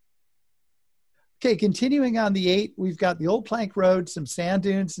 Okay, continuing on the 8, we've got the old plank road, some sand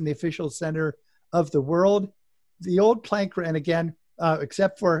dunes in the official center of the world. The old plank, and again,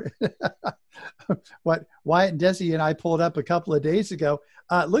 except for what Wyatt and Desi and I pulled up a couple of days ago,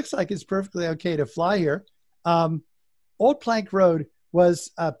 it looks like it's perfectly okay to fly here. Old Plank Road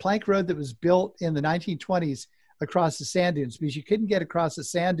was a plank road that was built in the 1920s across the sand dunes, because you couldn't get across the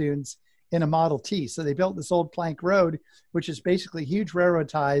sand dunes in a Model T. So they built this old plank road, which is basically huge railroad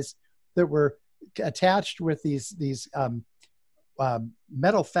ties that were attached with these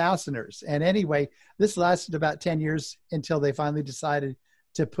metal fasteners. And anyway, this lasted about 10 years until they finally decided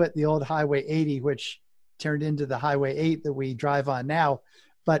to put the old Highway 80, which turned into the Highway 8 that we drive on now.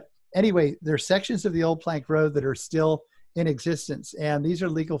 But anyway, there's sections of the old plank road that are still in existence, and these are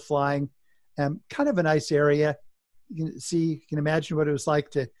legal flying. Kind of a nice area. You can imagine what it was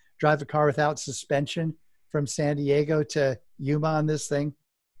like to drive a car without suspension from San Diego to Yuma on this thing.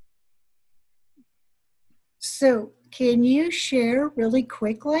 So can you share really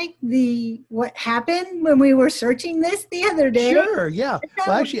quick, like what happened when we were searching this the other day? Sure, yeah.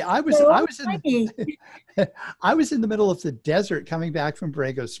 Well, actually, I was in the middle of the desert coming back from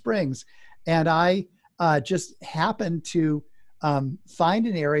Borrego Springs, and I just happened to find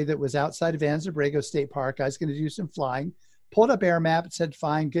an area that was outside of Anza-Borrego State Park. I was going to do some flying. Pulled up air map. It said,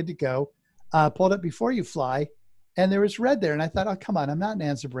 fine, good to go. Pulled up before you fly, and there was red there. And I thought, oh, come on, I'm not in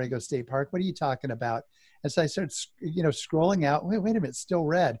Anza-Borrego State Park. What are you talking about? And so I started, scrolling out. Wait a minute, it's still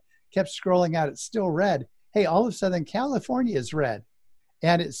red. Kept scrolling out. It's still red. Hey, all of Southern California is red.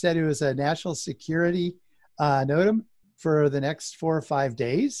 And it said it was a national security NOTAM for the next 4 or 5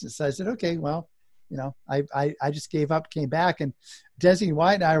 days. So I said, okay, well, I just gave up, came back, and Desi and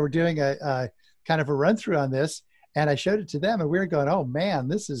Wyatt and I were doing a kind of a run through on this, and I showed it to them, and we were going, oh man,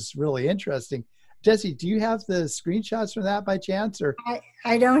 this is really interesting. Desi, do you have the screenshots from that by chance? Or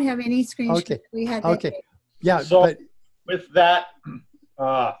I don't have any screenshots. Okay. We had okay. Yeah. So but with that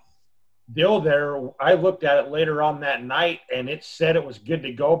deal there, I looked at it later on that night, and it said it was good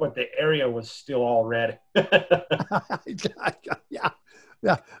to go, but the area was still all red. Yeah.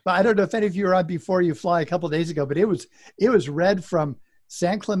 Yeah. But I don't know if any of you were on Before You Fly a couple of days ago, but it was red from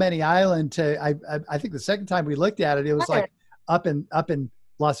San Clemente Island to I think the second time we looked at it, it was like up in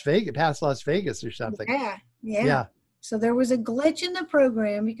Las Vegas, past Las Vegas or something. Yeah. So there was a glitch in the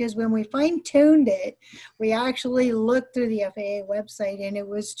program, because when we fine-tuned it, we actually looked through the FAA website, and it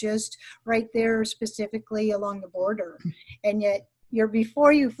was just right there specifically along the border. And yet your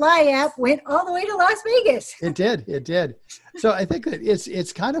Before You Fly app went all the way to Las Vegas. It did. So I think that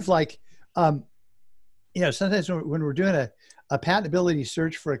it's kind of like, sometimes when we're doing a patentability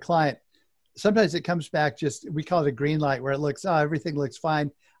search for a client, sometimes it comes back we call it a green light, where it looks, everything looks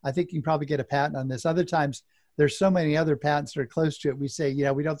fine. I think you can probably get a patent on this. Other times, there's so many other patents that are close to it. We say,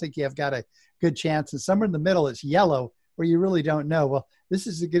 we don't think you have got a good chance. And somewhere in the middle, it's yellow, where you really don't know. Well, this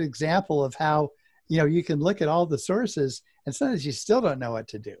is a good example of how, you can look at all the sources, and sometimes you still don't know what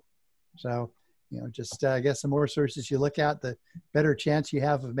to do. So, I guess the more sources you look at, the better chance you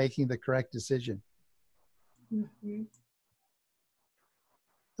have of making the correct decision. Mm-hmm.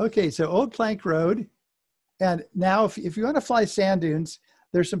 Okay, so Old Plank Road. And now if you want to fly sand dunes,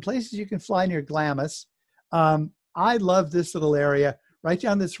 there's some places you can fly near Glamis. I love this little area. Right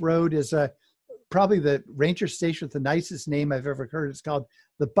down this road is probably the ranger station with the nicest name I've ever heard. It's called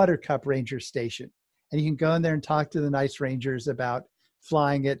the Buttercup Ranger Station. And you can go in there and talk to the nice rangers about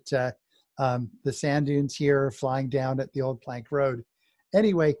flying at the sand dunes here, flying down at the Old Plank Road.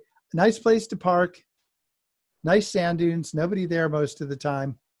 Anyway, nice place to park, nice sand dunes, nobody there most of the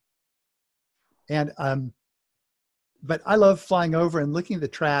time. And but I love flying over and looking at the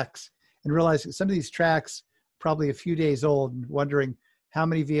tracks and realizing some of these tracks probably a few days old, and wondering how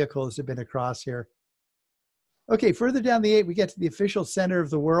many vehicles have been across here. Okay, further down the 8, we get to the official center of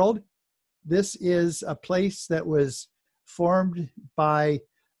the world. This is a place that was formed by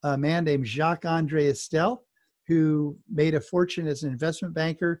a man named Jacques-Andre Estelle, who made a fortune as an investment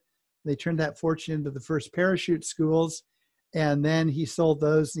banker. They turned that fortune into the first parachute schools, and then he sold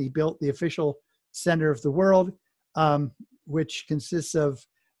those, and he built the official center of the world, which consists of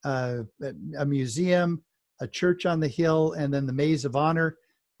a museum, a church on the hill, and then the Maze of Honor.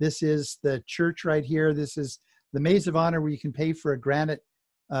 This is the church right here. This is the Maze of Honor, where you can pay for a granite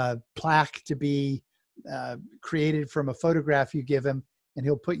plaque to be created from a photograph you give him, and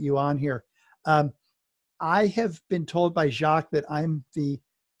he'll put you on here. I have been told by Jacques that I'm the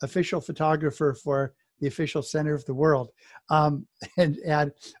official photographer for the official center of the world.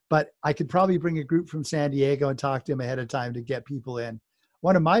 But I could probably bring a group from San Diego and talk to him ahead of time to get people in.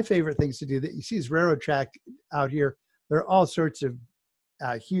 One of my favorite things to do, that you see this railroad track out here, there are all sorts of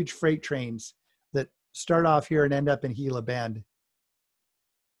huge freight trains that start off here and end up in Gila Bend.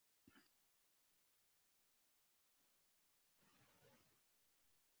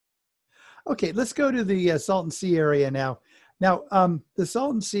 Okay, let's go to the Salton Sea area now. Now, the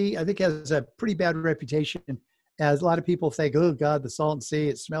Salton Sea, I think, has a pretty bad reputation, as a lot of people think, oh God, the Salton Sea,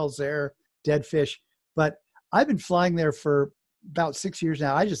 it smells there, dead fish. But I've been flying there for about 6 years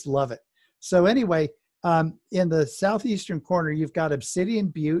now. I just love it. So anyway, in the southeastern corner, you've got Obsidian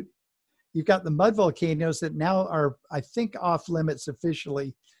Butte. You've got the mud volcanoes that now are, I think, off limits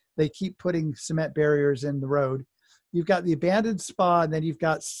officially. They keep putting cement barriers in the road. You've got the abandoned spa, and then you've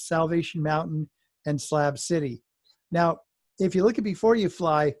got Salvation Mountain and Slab City. Now, if you look at before you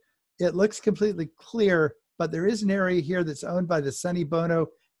fly, it looks completely clear, but there is an area here that's owned by the Sonny Bono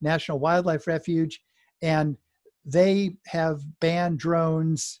National Wildlife Refuge, and they have banned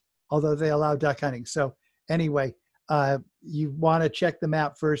drones, although they allow duck hunting. So anyway, you want to check the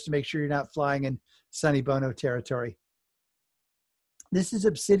map first to make sure you're not flying in Sonny Bono territory. This is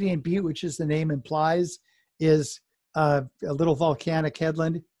Obsidian Butte, which, as the name implies, is a little volcanic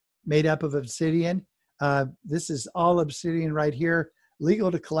headland made up of obsidian. This is all obsidian right here,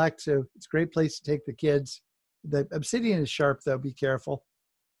 legal to collect, so it's a great place to take the kids. The obsidian is sharp, though, be careful.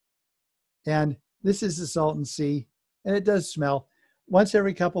 And this is the Salton Sea, and it does smell. Once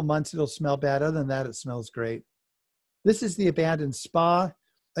every couple months, it'll smell bad. Other than that, it smells great. This is the abandoned spa.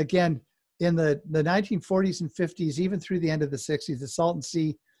 Again, in the 1940s and 50s, even through the end of the 60s, the Salton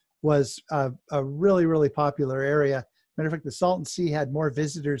Sea was a really, really popular area. Matter of fact, the Salton Sea had more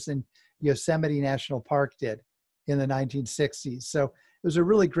visitors than Yosemite National Park did in the 1960s. So it was a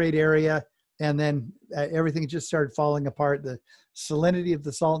really great area. And then everything just started falling apart. The salinity of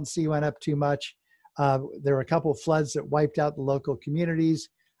the Salton Sea went up too much. There were a couple of floods that wiped out the local communities.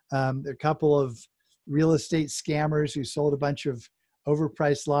 A couple of real estate scammers who sold a bunch of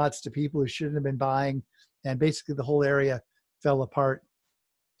overpriced lots to people who shouldn't have been buying. And basically the whole area fell apart.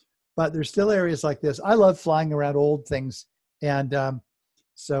 But there's still areas like this. I love flying around old things. And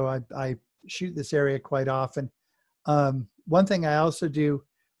so I shoot this area quite often. One thing I also do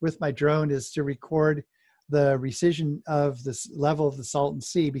with my drone is to record the recession of the level of the Salton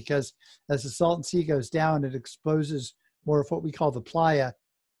Sea, because as the Salton Sea goes down, it exposes more of what we call the playa,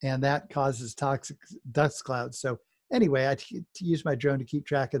 and that causes toxic dust clouds. So anyway, I use my drone to keep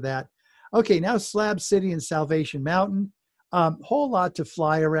track of that. Okay, now Slab City and Salvation Mountain. Whole lot to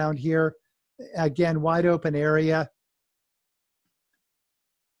fly around here. Again, wide open area.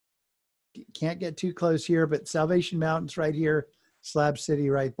 Can't get too close here, but Salvation Mountain's right here. Slab City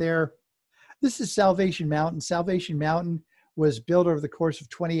right there. This is Salvation Mountain. Salvation Mountain was built over the course of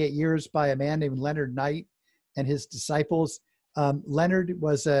 28 years by a man named Leonard Knight and his disciples. Leonard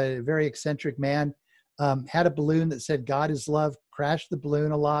was a very eccentric man, had a balloon that said God is love, crashed the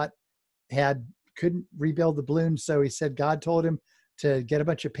balloon a lot, couldn't rebuild the balloon, so he said God told him to get a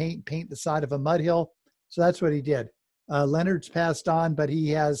bunch of paint the side of a mud hill. So that's what he did. Leonard's passed on, but he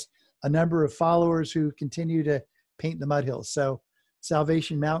has a number of followers who continue to paint the mud hills. So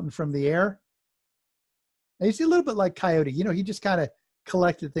Salvation Mountain from the air. And you see a little bit like Coyote. You know, he just kind of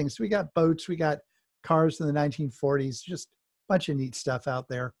collected things. We got boats, we got cars in the 1940s, just a bunch of neat stuff out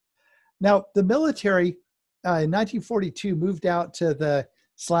there. Now, the military in 1942 moved out to the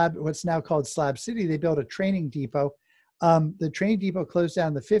what's now called Slab City. They built a training depot. The training depot closed down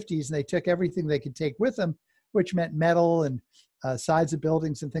in the 50s, and they took everything they could take with them, which meant metal and sides of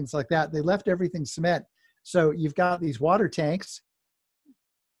buildings and things like that. They left everything cement. So you've got these water tanks,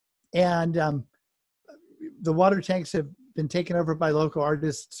 and the water tanks have been taken over by local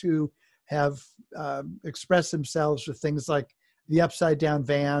artists who have expressed themselves with things like the upside down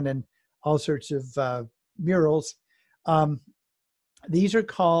van and all sorts of murals. These are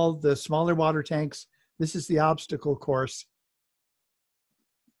called the smaller water tanks. This is the obstacle course.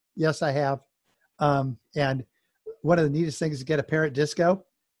 Yes, I have. And one of the neatest things is get a parrot disco,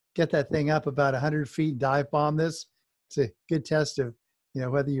 get that thing up about 100 feet, dive bomb this. It's a good test of, you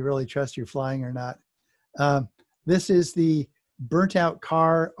know, whether you really trust your flying or not. This is the burnt out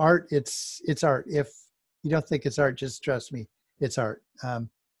car art. It's art. If you don't think it's art, just trust me, it's art.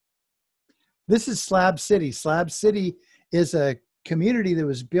 This is Slab City. Slab City is a community that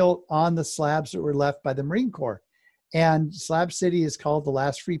was built on the slabs that were left by the Marine Corps. And Slab City is called the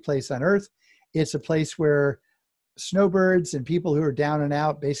last free place on earth. It's a place where snowbirds and people who are down and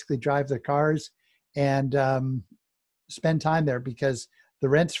out basically drive their cars and spend time there because the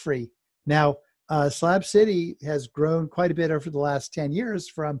rent's free. Now, Slab City has grown quite a bit over the last 10 years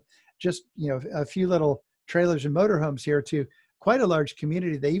from just, a few little trailers and motorhomes here to quite a large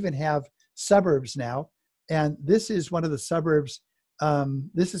community. They even have suburbs now. And this is one of the suburbs.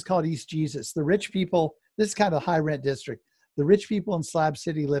 This is called East Jesus. The rich people, this is kind of a high rent district. The rich people in Slab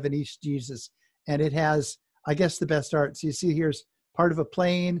City live in East Jesus. And it has, I guess, the best art. So you see here's part of a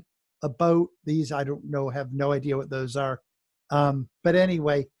plane, a boat. These, I don't know, have no idea what those are. But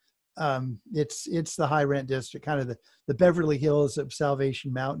anyway, it's the high rent district, kind of the Beverly Hills of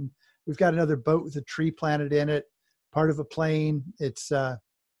Salvation Mountain. We've got another boat with a tree planted in it, part of a plane. It's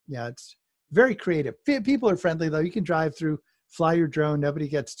very creative. People are friendly though. You can drive through, fly your drone. Nobody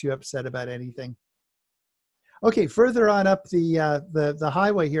gets too upset about anything. Okay, further on up the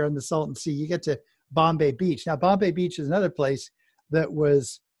highway here on the Salton Sea, you get to Bombay Beach. Now, Bombay Beach is another place that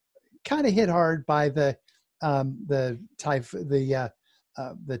was kind of hit hard by the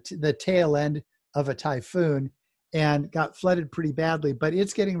tail end of a typhoon and got flooded pretty badly, but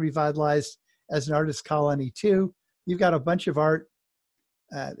it's getting revitalized as an artist colony too. You've got a bunch of art.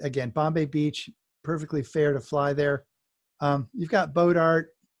 Again, Bombay Beach, perfectly fair to fly there. You've got boat art,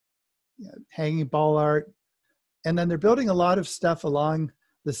 hanging ball art, and then they're building a lot of stuff along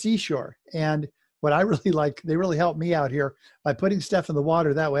the seashore. And what I really like, they really help me out here by putting stuff in the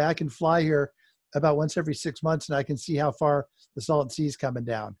water. That way I can fly here about once every 6 months and I can see how far the Salton Sea is coming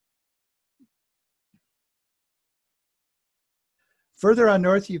down. Further on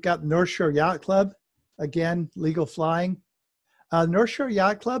north, you've got the North Shore Yacht Club. Again, legal flying. North Shore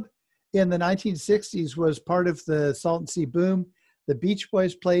Yacht Club in the 1960s was part of the Salton Sea boom. The Beach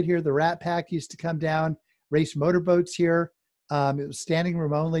Boys played here. The Rat Pack used to come down, race motorboats here. It was standing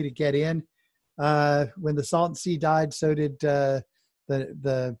room only to get in. When the Salton Sea died, so did the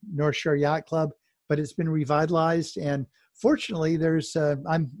North Shore Yacht Club, but it's been revitalized. And fortunately,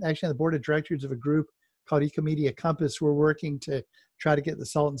 I'm actually on the board of directors of a group called Ecomedia Compass. We're working to try to get the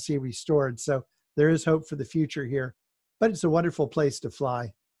Salton Sea restored. So there is hope for the future here, but it's a wonderful place to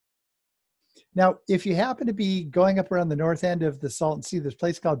fly. Now, if you happen to be going up around the north end of the Salton Sea, there's a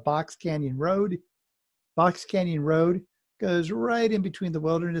place called Box Canyon Road. Box Canyon Road goes right in between the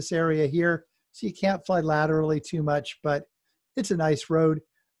wilderness area here. So you can't fly laterally too much, but it's a nice road.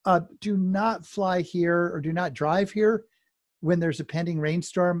 Do not fly here or do not drive here when there's a pending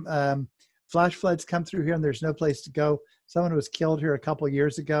rainstorm. Flash floods come through here and there's no place to go. Someone was killed here a couple of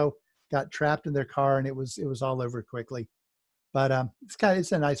years ago, got trapped in their car, and it was all over quickly. But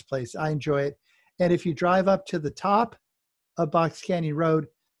it's a nice place. I enjoy it. And if you drive up to the top of Box Canyon Road,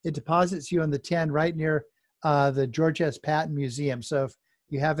 it deposits you on the 10 right near the George S. Patton Museum. So if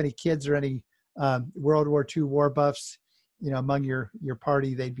you have any kids or any World War II war buffs, among your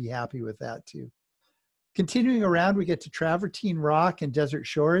party, they'd be happy with that too. Continuing around, we get to Travertine Rock and Desert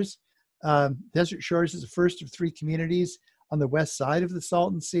Shores. Desert Shores is the first of 3 communities on the west side of the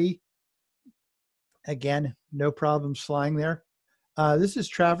Salton Sea. Again, no problems flying there. This is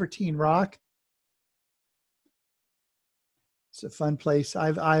Travertine Rock. It's a fun place.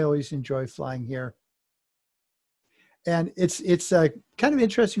 I always enjoy flying here. And it's a kind of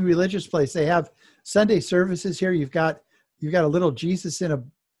interesting religious place. They have Sunday services here. You've got a little Jesus in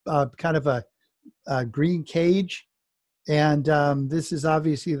a kind of a green cage. And this is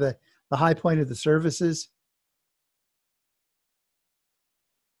obviously the high point of the services.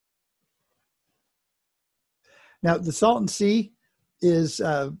 Now, the Salton Sea is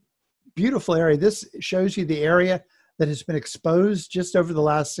a beautiful area. This shows you the area that has been exposed just over the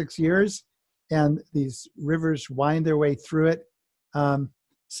last 6 years, and these rivers wind their way through it.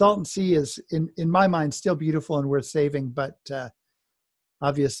 Salton Sea is, in my mind, still beautiful and worth saving, but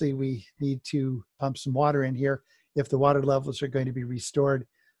obviously we need to pump some water in here if the water levels are going to be restored.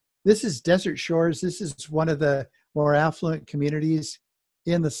 This is Desert Shores. This is one of the more affluent communities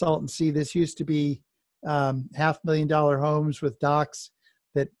in the Salton Sea. This used to be $500,000 homes with docks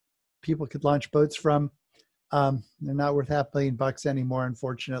that people could launch boats from. They're not worth $500,000 anymore,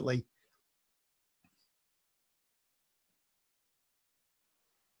 unfortunately.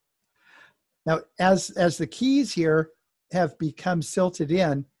 Now, as the keys here have become silted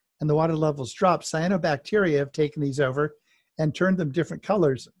in and the water levels drop, cyanobacteria have taken these over and turned them different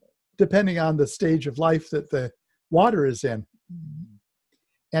colors, depending on the stage of life that the water is in.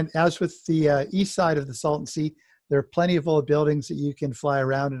 And as with the east side of the Salton Sea, there are plenty of old buildings that you can fly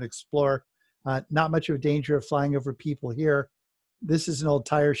around and explore. Not much of a danger of flying over people here. This is an old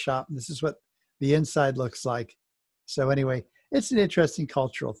tire shop. And this is what the inside looks like. So anyway, it's an interesting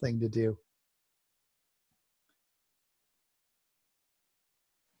cultural thing to do.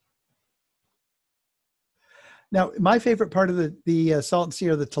 Now, my favorite part of the Salton Sea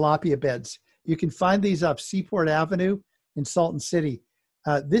are the tilapia beds. You can find these up Seaport Avenue in Salton City.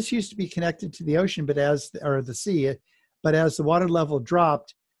 This used to be connected to the ocean, or the sea, but as the water level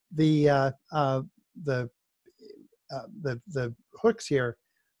dropped, the hooks here,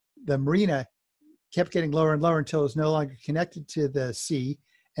 the marina, kept getting lower and lower until it was no longer connected to the sea.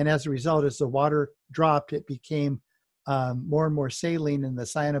 And as a result, as the water dropped, it became more and more saline, and the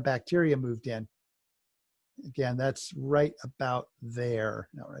cyanobacteria moved in. Again, that's right about there.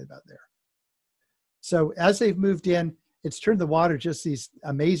 No, right about there. So as they've moved in, it's turned the water just these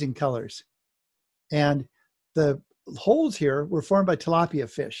amazing colors. And the holes here were formed by tilapia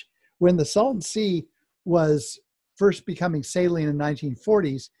fish. When the Salton Sea was first becoming saline in the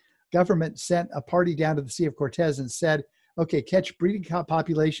 1940s, government sent a party down to the Sea of Cortez and said, okay, catch breeding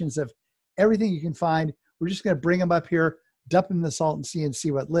populations of everything you can find. We're just going to bring them up here, dump them in the Salton Sea, and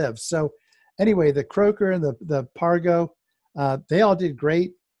see what lives. So anyway, the croaker and the pargo, they all did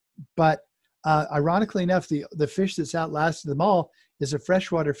great. But ironically enough, the fish that's outlasted them all is a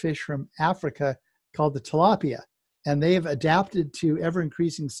freshwater fish from Africa called the tilapia. And they have adapted to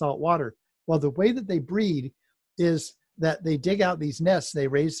ever-increasing salt water. Well, the way that they breed is that they dig out these nests. They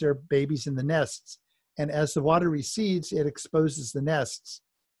raise their babies in the nests. And as the water recedes, it exposes the nests.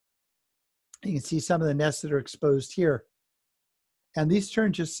 You can see some of the nests that are exposed here. And these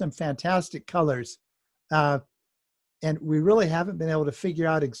turn just some fantastic colors. And we really haven't been able to figure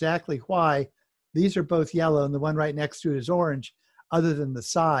out exactly why. These are both yellow, and the one right next to it is orange, other than the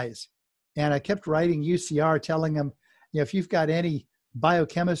size. And I kept writing UCR telling them, if you've got any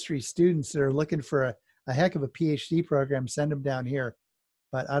biochemistry students that are looking for a heck of a PhD program, send them down here.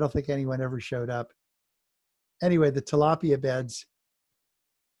 But I don't think anyone ever showed up. Anyway, the tilapia beds.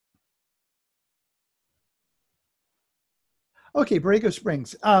 Okay, Borrego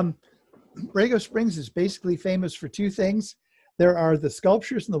Springs. Borrego Springs is basically famous for two things. There are the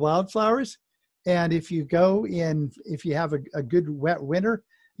sculptures and the wildflowers. And if you have a good wet winter,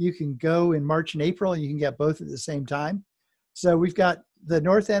 you can go in March and April, and you can get both at the same time. So we've got the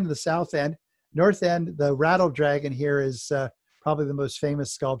north end and the south end. North end, the rattle dragon here is probably the most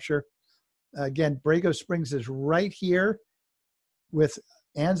famous sculpture. Again, Borrego Springs is right here with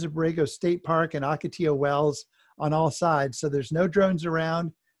Anza Borrego State Park and Ocotillo Wells on all sides. So there's no drones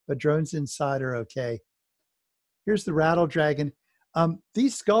around, but drones inside are okay. Here's the rattle dragon.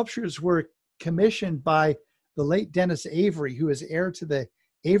 These sculptures were commissioned by the late Dennis Avery, who is heir to the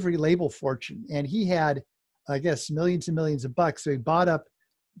Avery label fortune. And he had, I guess, millions and millions of bucks. So he bought up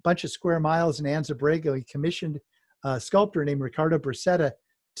a bunch of square miles in Anza Borrego. He commissioned a sculptor named Ricardo Bracetta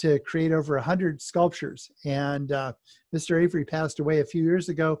to create over 100 sculptures. And Mr. Avery passed away a few years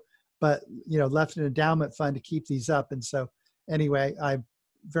ago, but left an endowment fund to keep these up. And so anyway, I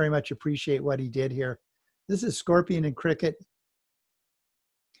very much appreciate what he did here. This is scorpion and cricket.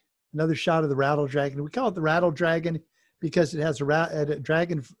 Another shot of the rattle dragon. We call it the rattle dragon because it has a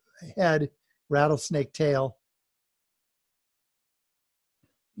dragon head, rattlesnake tail.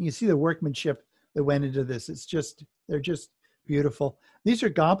 You can see the workmanship that went into this. They're just beautiful. These are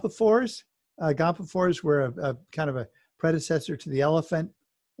gompophores. Gompophores were a kind of a predecessor to the elephant,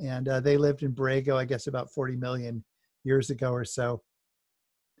 and they lived in Borrego, I guess, about 40 million years ago or so.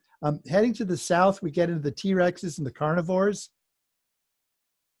 Heading to the south, we get into the T-Rexes and the carnivores.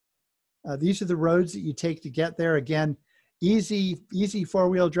 These are the roads that you take to get there. Again, easy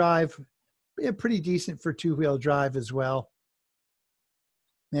four-wheel drive, pretty decent for two-wheel drive as well.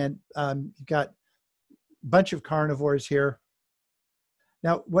 And you've got a bunch of carnivores here.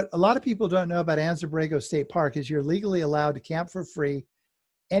 Now, what a lot of people don't know about Anza Borrego State Park is you're legally allowed to camp for free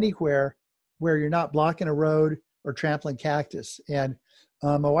anywhere where you're not blocking a road or trampling cactus. And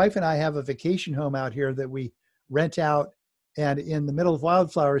my wife and I have a vacation home out here that we rent out. And in the middle of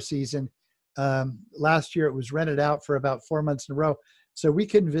wildflower season, last year it was rented out for about 4 months in a row. So we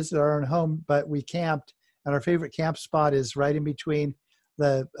couldn't visit our own home, but we camped. And our favorite camp spot is right in between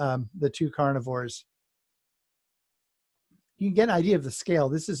the two carnivores. You can get an idea of the scale.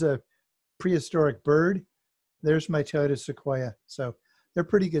 This is a prehistoric bird. There's my Toyota Sequoia. So they're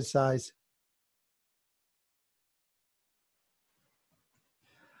pretty good size.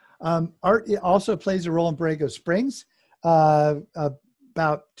 Art also plays a role in Borrego Springs.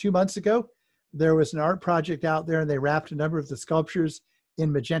 About 2 months ago, there was an art project out there, and they wrapped a number of the sculptures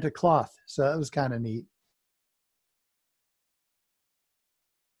in magenta cloth. So that was kind of neat.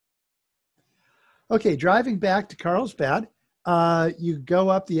 Okay, driving back to Carlsbad, you go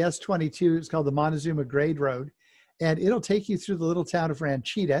up the S-22. It's called the Montezuma Grade Road, and it'll take you through the little town of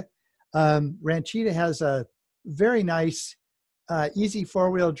Ranchita. Ranchita has a very nice, easy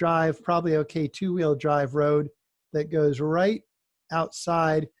four-wheel drive, probably okay two-wheel drive road that goes right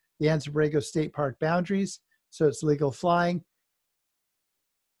outside the Anza Borrego State Park boundaries, so it's legal flying.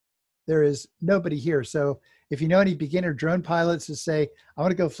 There is nobody here. So if you know any beginner drone pilots who say, I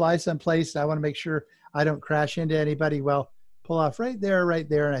want to go fly someplace, I want to make sure I don't crash into anybody, well, pull off right there,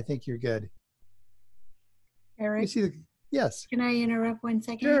 and I think you're good. Eric, You see the, yes. can I interrupt 1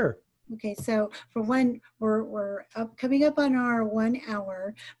 second? Sure. Okay, so for one, we're coming up on our 1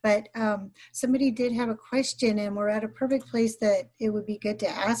 hour, but somebody did have a question, and we're at a perfect place that it would be good to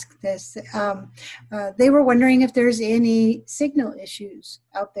ask this. They were wondering if there's any signal issues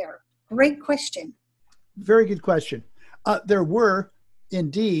out there. Great question. Very good question. There were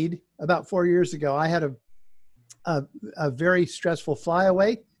indeed about 4 years ago. I had a very stressful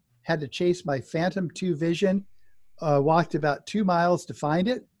flyaway, had to chase my Phantom 2 Vision, walked about 2 miles to find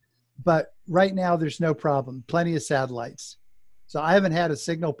it. But right now there's no problem, plenty of satellites. So I haven't had a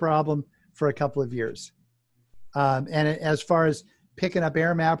signal problem for a couple of years. And as far as picking up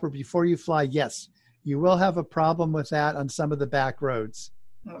AirMapper before you fly, yes, you will have a problem with that on some of the back roads,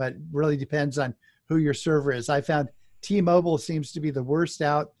 but really depends on who your server is. I found T-Mobile seems to be the worst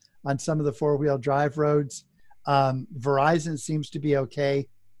out on some of the four-wheel drive roads. Verizon seems to be okay,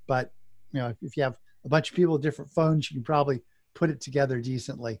 but if you have a bunch of people with different phones, you can probably put it together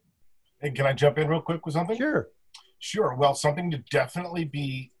decently. Hey, can I jump in real quick with something? Sure. Sure. Well, something to definitely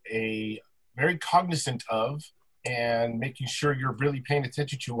be very cognizant of and making sure you're really paying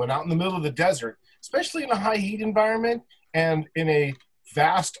attention to when out in the middle of the desert, especially in a high heat environment and in a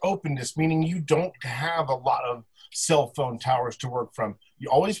vast openness, meaning you don't have a lot of cell phone towers to work from. You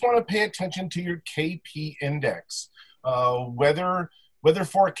always want to pay attention to your KP index. Weather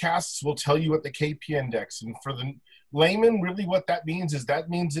forecasts will tell you what the KP index, and for the layman, really what that means is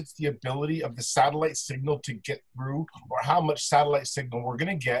it's the ability of the satellite signal to get through, or how much satellite signal we're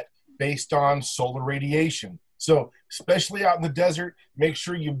going to get based on solar radiation. So especially out in the desert, make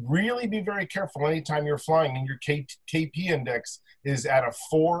sure you really be very careful anytime you're flying and your KP index is at a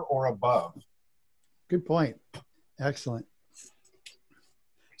 4 or above. Good point. Excellent.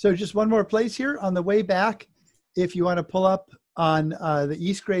 So just one more place here on the way back. If you want to pull up on the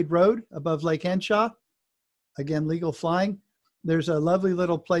East Grade Road above Lake Henshaw, again, legal flying, there's a lovely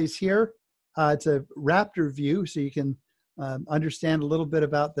little place here. It's a Raptor view, so you can understand a little bit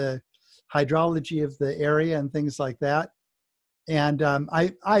about the hydrology of the area and things like that. And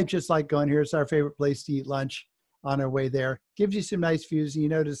I just like going here. It's our favorite place to eat lunch on our way there. Gives you some nice views. And you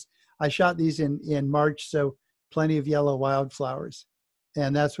notice I shot these in March, so plenty of yellow wildflowers.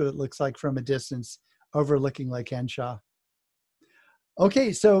 And that's what it looks like from a distance overlooking Lake Henshaw.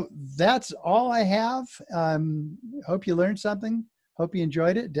 Okay, so that's all I have. Hope you learned something. Hope you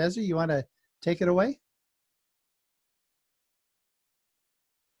enjoyed it. Desi, you want to take it away?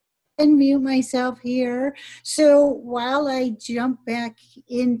 Unmute myself here. So while I jump back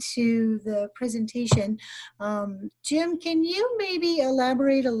into the presentation, Jim, can you maybe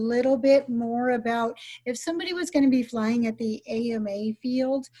elaborate a little bit more about if somebody was going to be flying at the AMA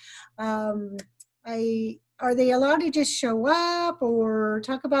field, are they allowed to just show up, or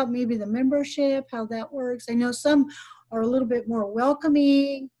talk about maybe the membership, how that works? I know some are a little bit more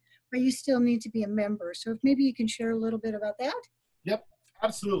welcoming, but you still need to be a member. So if maybe you can share a little bit about that. Yep,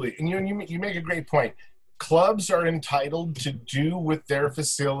 absolutely. And you make a great point. Clubs are entitled to do with their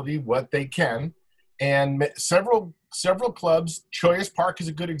facility what they can. And several clubs, Choias Park is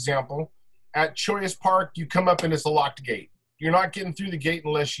a good example. At Choias Park, you come up and it's a locked gate. You're not getting through the gate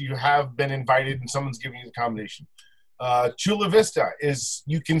unless you have been invited and someone's giving you the combination. Chula Vista is,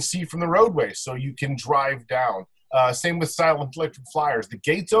 you can see from the roadway, so you can drive down. Same with Silent Electric Flyers. The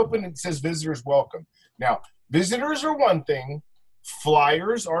gate's open and it says visitors welcome. Now, visitors are one thing,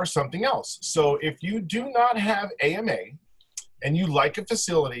 flyers are something else. So if you do not have AMA and you like a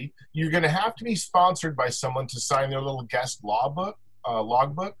facility, you're going to have to be sponsored by someone to sign their little guest logbook.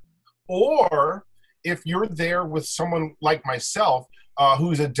 Or if you're there with someone like myself,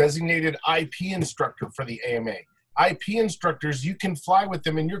 who's a designated IP instructor for the AMA. IP instructors, you can fly with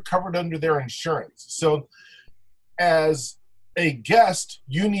them and you're covered under their insurance. So as a guest,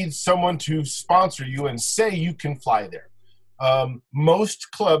 you need someone to sponsor you and say you can fly there. Most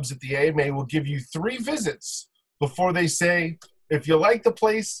clubs at the AMA will give you 3 visits before they say, if you like the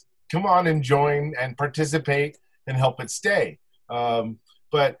place, come on and join and participate and help it stay.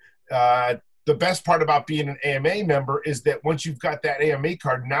 But the best part about being an AMA member is that once you've got that AMA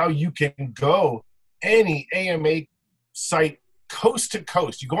card, now you can go any AMA site coast to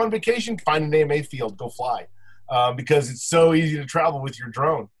coast. You go on vacation, find an AMA field, go fly, because it's so easy to travel with your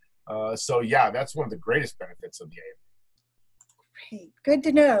drone. So yeah, that's one of the greatest benefits of the AMA. Great. Good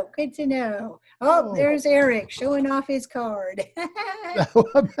to know. Good to know. Oh, there's Eric showing off his card. He's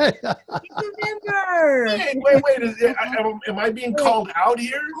a member. Wait. Am I being called out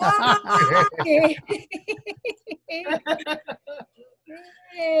here? Oh, okay.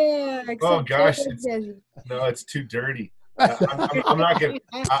 Yeah, Oh gosh, no, it's too dirty. I'm not gonna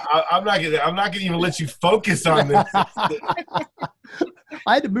even let you focus on this.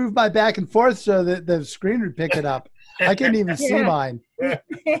 I had to move my back and forth so that the screen would pick it up. I couldn't even see mine.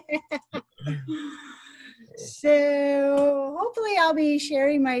 So hopefully I'll be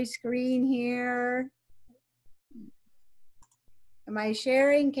sharing my screen here. Am I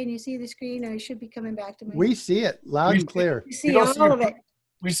sharing? Can you see the screen? I should be coming back to my. We see it loud and clear. We see all of it.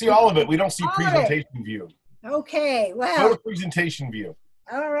 We see all of it. We don't see presentation view. Okay, well. Go to presentation view.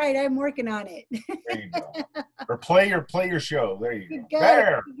 All right, I'm working on it. There you go. Or play your show. There you go.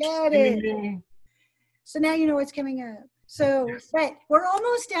 There. You got it. So now you know what's coming up. So, but we're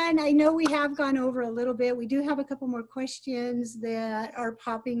almost done. I know we have gone over a little bit. We do have a couple more questions that are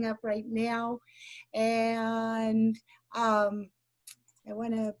popping up right now. And I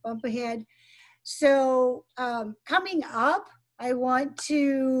want to bump ahead. So coming up, I want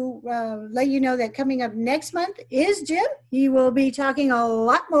to let you know that coming up next month is Jim. He will be talking a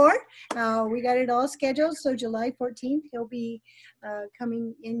lot more. We got it all scheduled. So July 14th, he'll be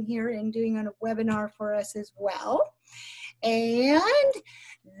coming in here and doing a webinar for us as well. And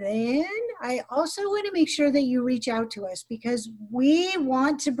then I also want to make sure that you reach out to us because we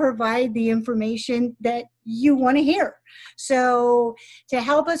want to provide the information that you want to hear. So to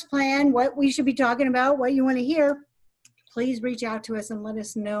help us plan what we should be talking about, what you want to hear, please reach out to us and let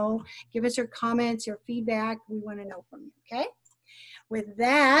us know. Give us your comments, your feedback. We want to know from you, okay? With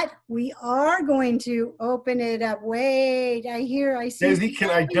that, we are going to open it up. Wait, I see. Daisy, can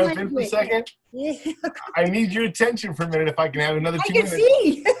I jump in for a second? Yeah. I need your attention for a minute if I can have another 2 minutes. I can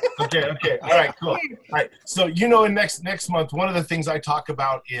see. Okay. All right, cool. All right, so in next month, one of the things I talk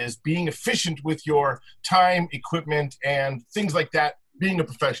about is being efficient with your time, equipment, and things like that, being a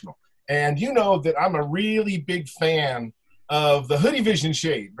professional. And you know that I'm a really big fan of the Hoodie Vision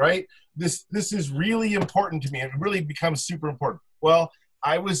shade, right? This is really important to me. It really becomes super important. Well,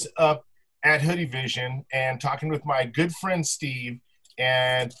 I was up at Hoodie Vision and talking with my good friend Steve,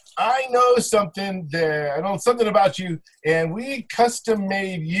 and I know something about you, and we custom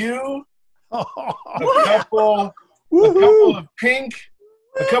made you a couple of pink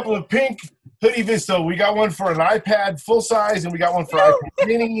Hoodie Vision. So we got one for an iPad full size, and we got one for iPad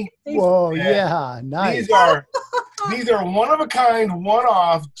mini. Whoa, yeah, nice. These are one of a kind, one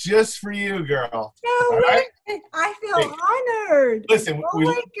off, just for you, girl. No way. I feel honored. Listen,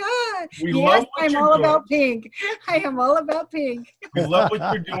 my God. We love what I'm you're all doing. about pink. I am all about pink. We love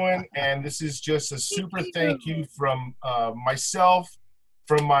what you're doing, and this is just a super thank you from myself,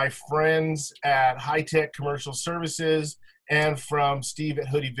 from my friends at High Tech Commercial Services, and from Steve at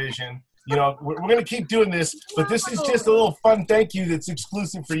Hoodie Vision. We're going to keep doing this, but this is just a little fun thank you that's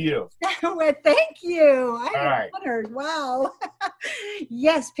exclusive for you. Well, thank you. I'm honored. Wow.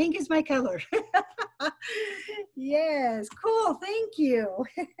 Yes, pink is my color. Yes, cool. Thank you.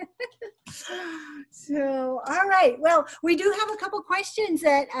 So, all right. Well, we do have a couple questions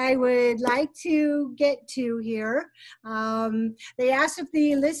that I would like to get to here. They asked if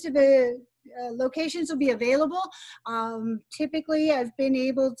the list of locations will be available. Typically, I've been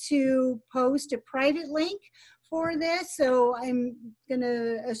able to post a private link for this, so I'm going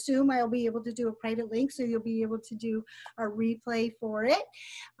to assume I'll be able to do a private link, so you'll be able to do a replay for it.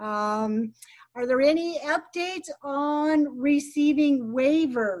 Are there any updates on receiving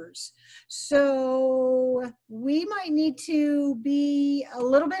waivers? So we might need to be a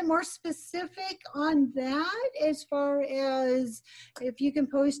little bit more specific on that as far as if you can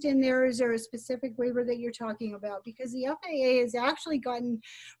post in there, is there a specific waiver that you're talking about? Because the FAA has actually gotten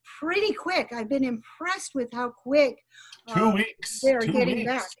pretty quick. I've been impressed with how quick 2 weeks. They're getting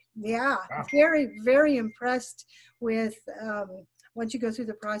back. Yeah, wow. Very, very impressed with once you go through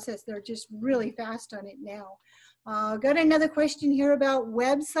the process, they're just really fast on it now. Got another question here about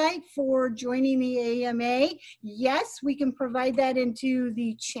website for joining the AMA. Yes, we can provide that into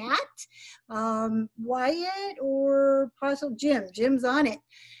the chat. Wyatt or possible Jim. Jim's on it.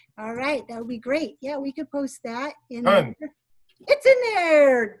 All right, that would be great. Yeah, we could post that in there. It's in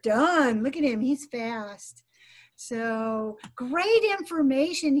there. Done. Look at him. He's fast. So great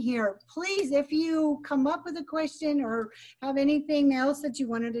information here. Please, if you come up with a question or have anything else that you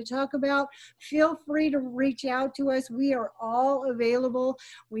wanted to talk about, feel free to reach out to us. We are all available.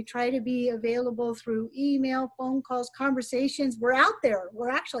 We try to be available through email, phone calls, conversations. We're out there.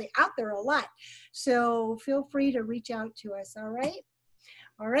 We're actually out there a lot. So feel free to reach out to us, all right?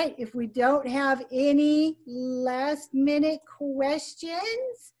 All right, if we don't have any last minute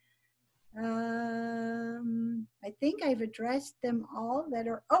questions, I think I've addressed them all that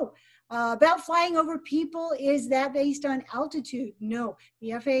are, about flying over people, is that based on altitude? No,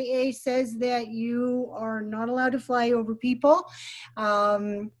 the FAA says that you are not allowed to fly over people.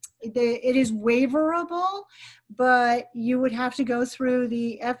 It is waiverable, but you would have to go through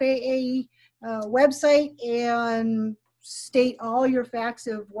the FAA website and state all your facts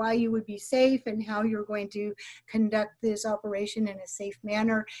of why you would be safe and how you're going to conduct this operation in a safe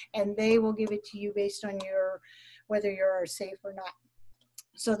manner, and they will give it to you based on whether you're safe or not.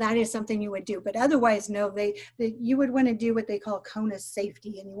 So that is something you would do, but otherwise, no, you would want to do what they call CONUS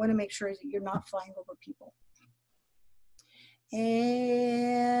safety, and you want to make sure that you're not flying over people.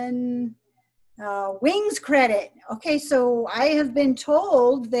 And wings credit. Okay, so I have been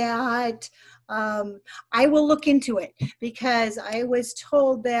told that I will look into it, because I was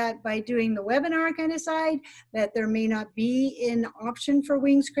told that by doing the webinar kind of side that there may not be an option for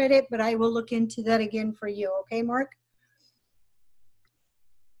wings credit, but I will look into that again for you. Okay, Mark?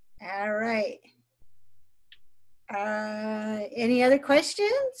 All right. Any other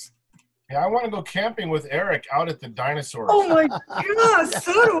questions? Yeah, I want to go camping with Eric out at the dinosaurs. Oh my God,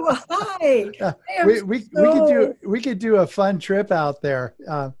 so do I. We could do a fun trip out there.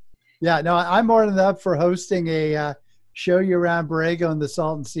 Yeah, no, I'm more than up for hosting a show you around Borrego and the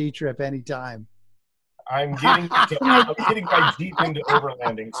Salton Sea trip anytime. I'm getting right deep into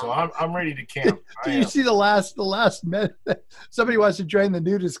overlanding, so I'm ready to camp. Do you see the last minute? Somebody wants to join the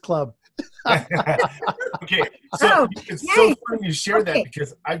nudist club. Okay, so it's so funny you share that,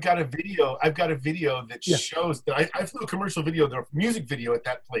 because I've got a video that shows that I flew a commercial video, the music video at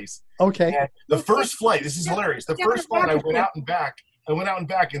that place. Okay. And the first flight, this is hilarious. The first flight, I went out and back,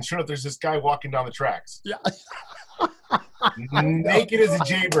 and sure enough, there's this guy walking down the tracks. Yeah. Naked as a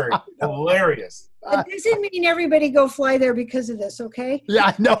jaybird. Hilarious. It doesn't mean everybody go fly there because of this, okay? Yeah,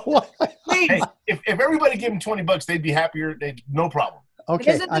 I know. Hey, if everybody gave him $20, they'd be happier. No problem.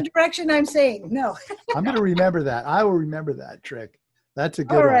 Okay. It isn't the direction I'm saying, no. I'm going to remember that. I will remember that trick. That's a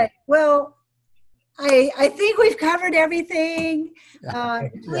good one. All right. Well, I think we've covered everything.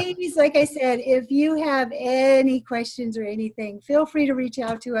 Please, like I said, if you have any questions or anything, feel free to reach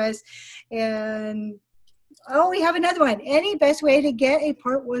out to us. And, we have another one. Any best way to get a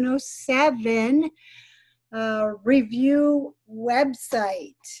Part 107 review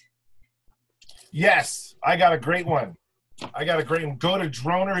website? Yes, I got a great one. Go to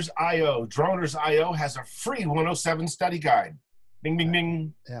Droners.io. Droners.io has a free 107 study guide. Bing, bing,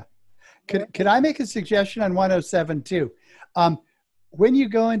 bing. Yeah. Could I make a suggestion on 107 too? When you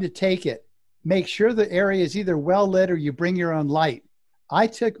go in to take it, make sure the area is either well lit or you bring your own light. I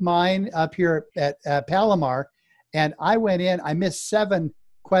took mine up here at Palomar, and I went in. I missed 7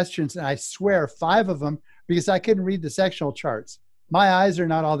 questions, and I swear 5 of them because I couldn't read the sectional charts. My eyes are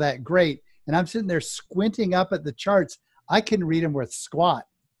not all that great, and I'm sitting there squinting up at the charts. I couldn't read them worth squat,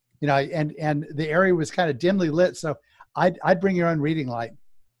 and the area was kind of dimly lit. So I'd bring your own reading light.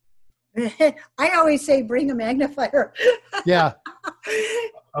 I always say bring a magnifier. Yeah.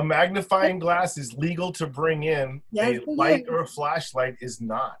 A magnifying glass is legal to bring in. Yes, a light or a flashlight is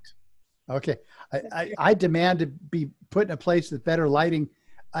not. Okay. I demand to be put in a place with better lighting.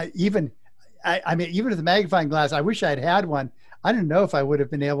 Even with a magnifying glass, I wish I'd had one. I don't know if I would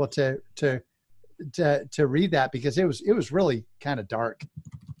have been able to read that, because it was really kind of dark.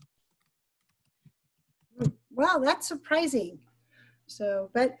 Wow, that's surprising. So,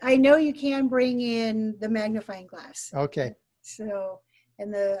 but I know you can bring in the magnifying glass. Okay. So,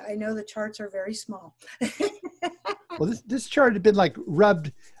 and I know the charts are very small. Well, this chart had been like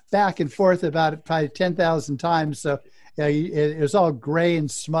rubbed back and forth about probably 10,000 times. So it was all gray and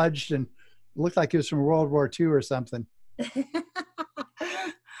smudged and looked like it was from World War II or something.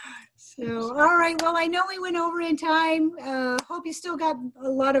 So, all right. Well, I know we went over in time. Hope you still got a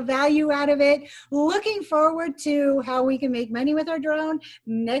lot of value out of it. Looking forward to how we can make money with our drone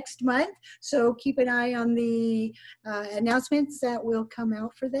next month. So keep an eye on the announcements that will come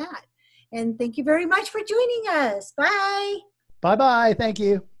out for that. And thank you very much for joining us. Bye. Bye-bye. Thank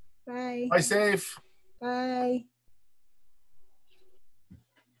you. Bye. Bye safe. Bye.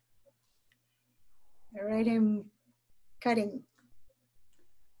 All right, I'm cutting.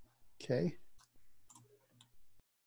 Okay.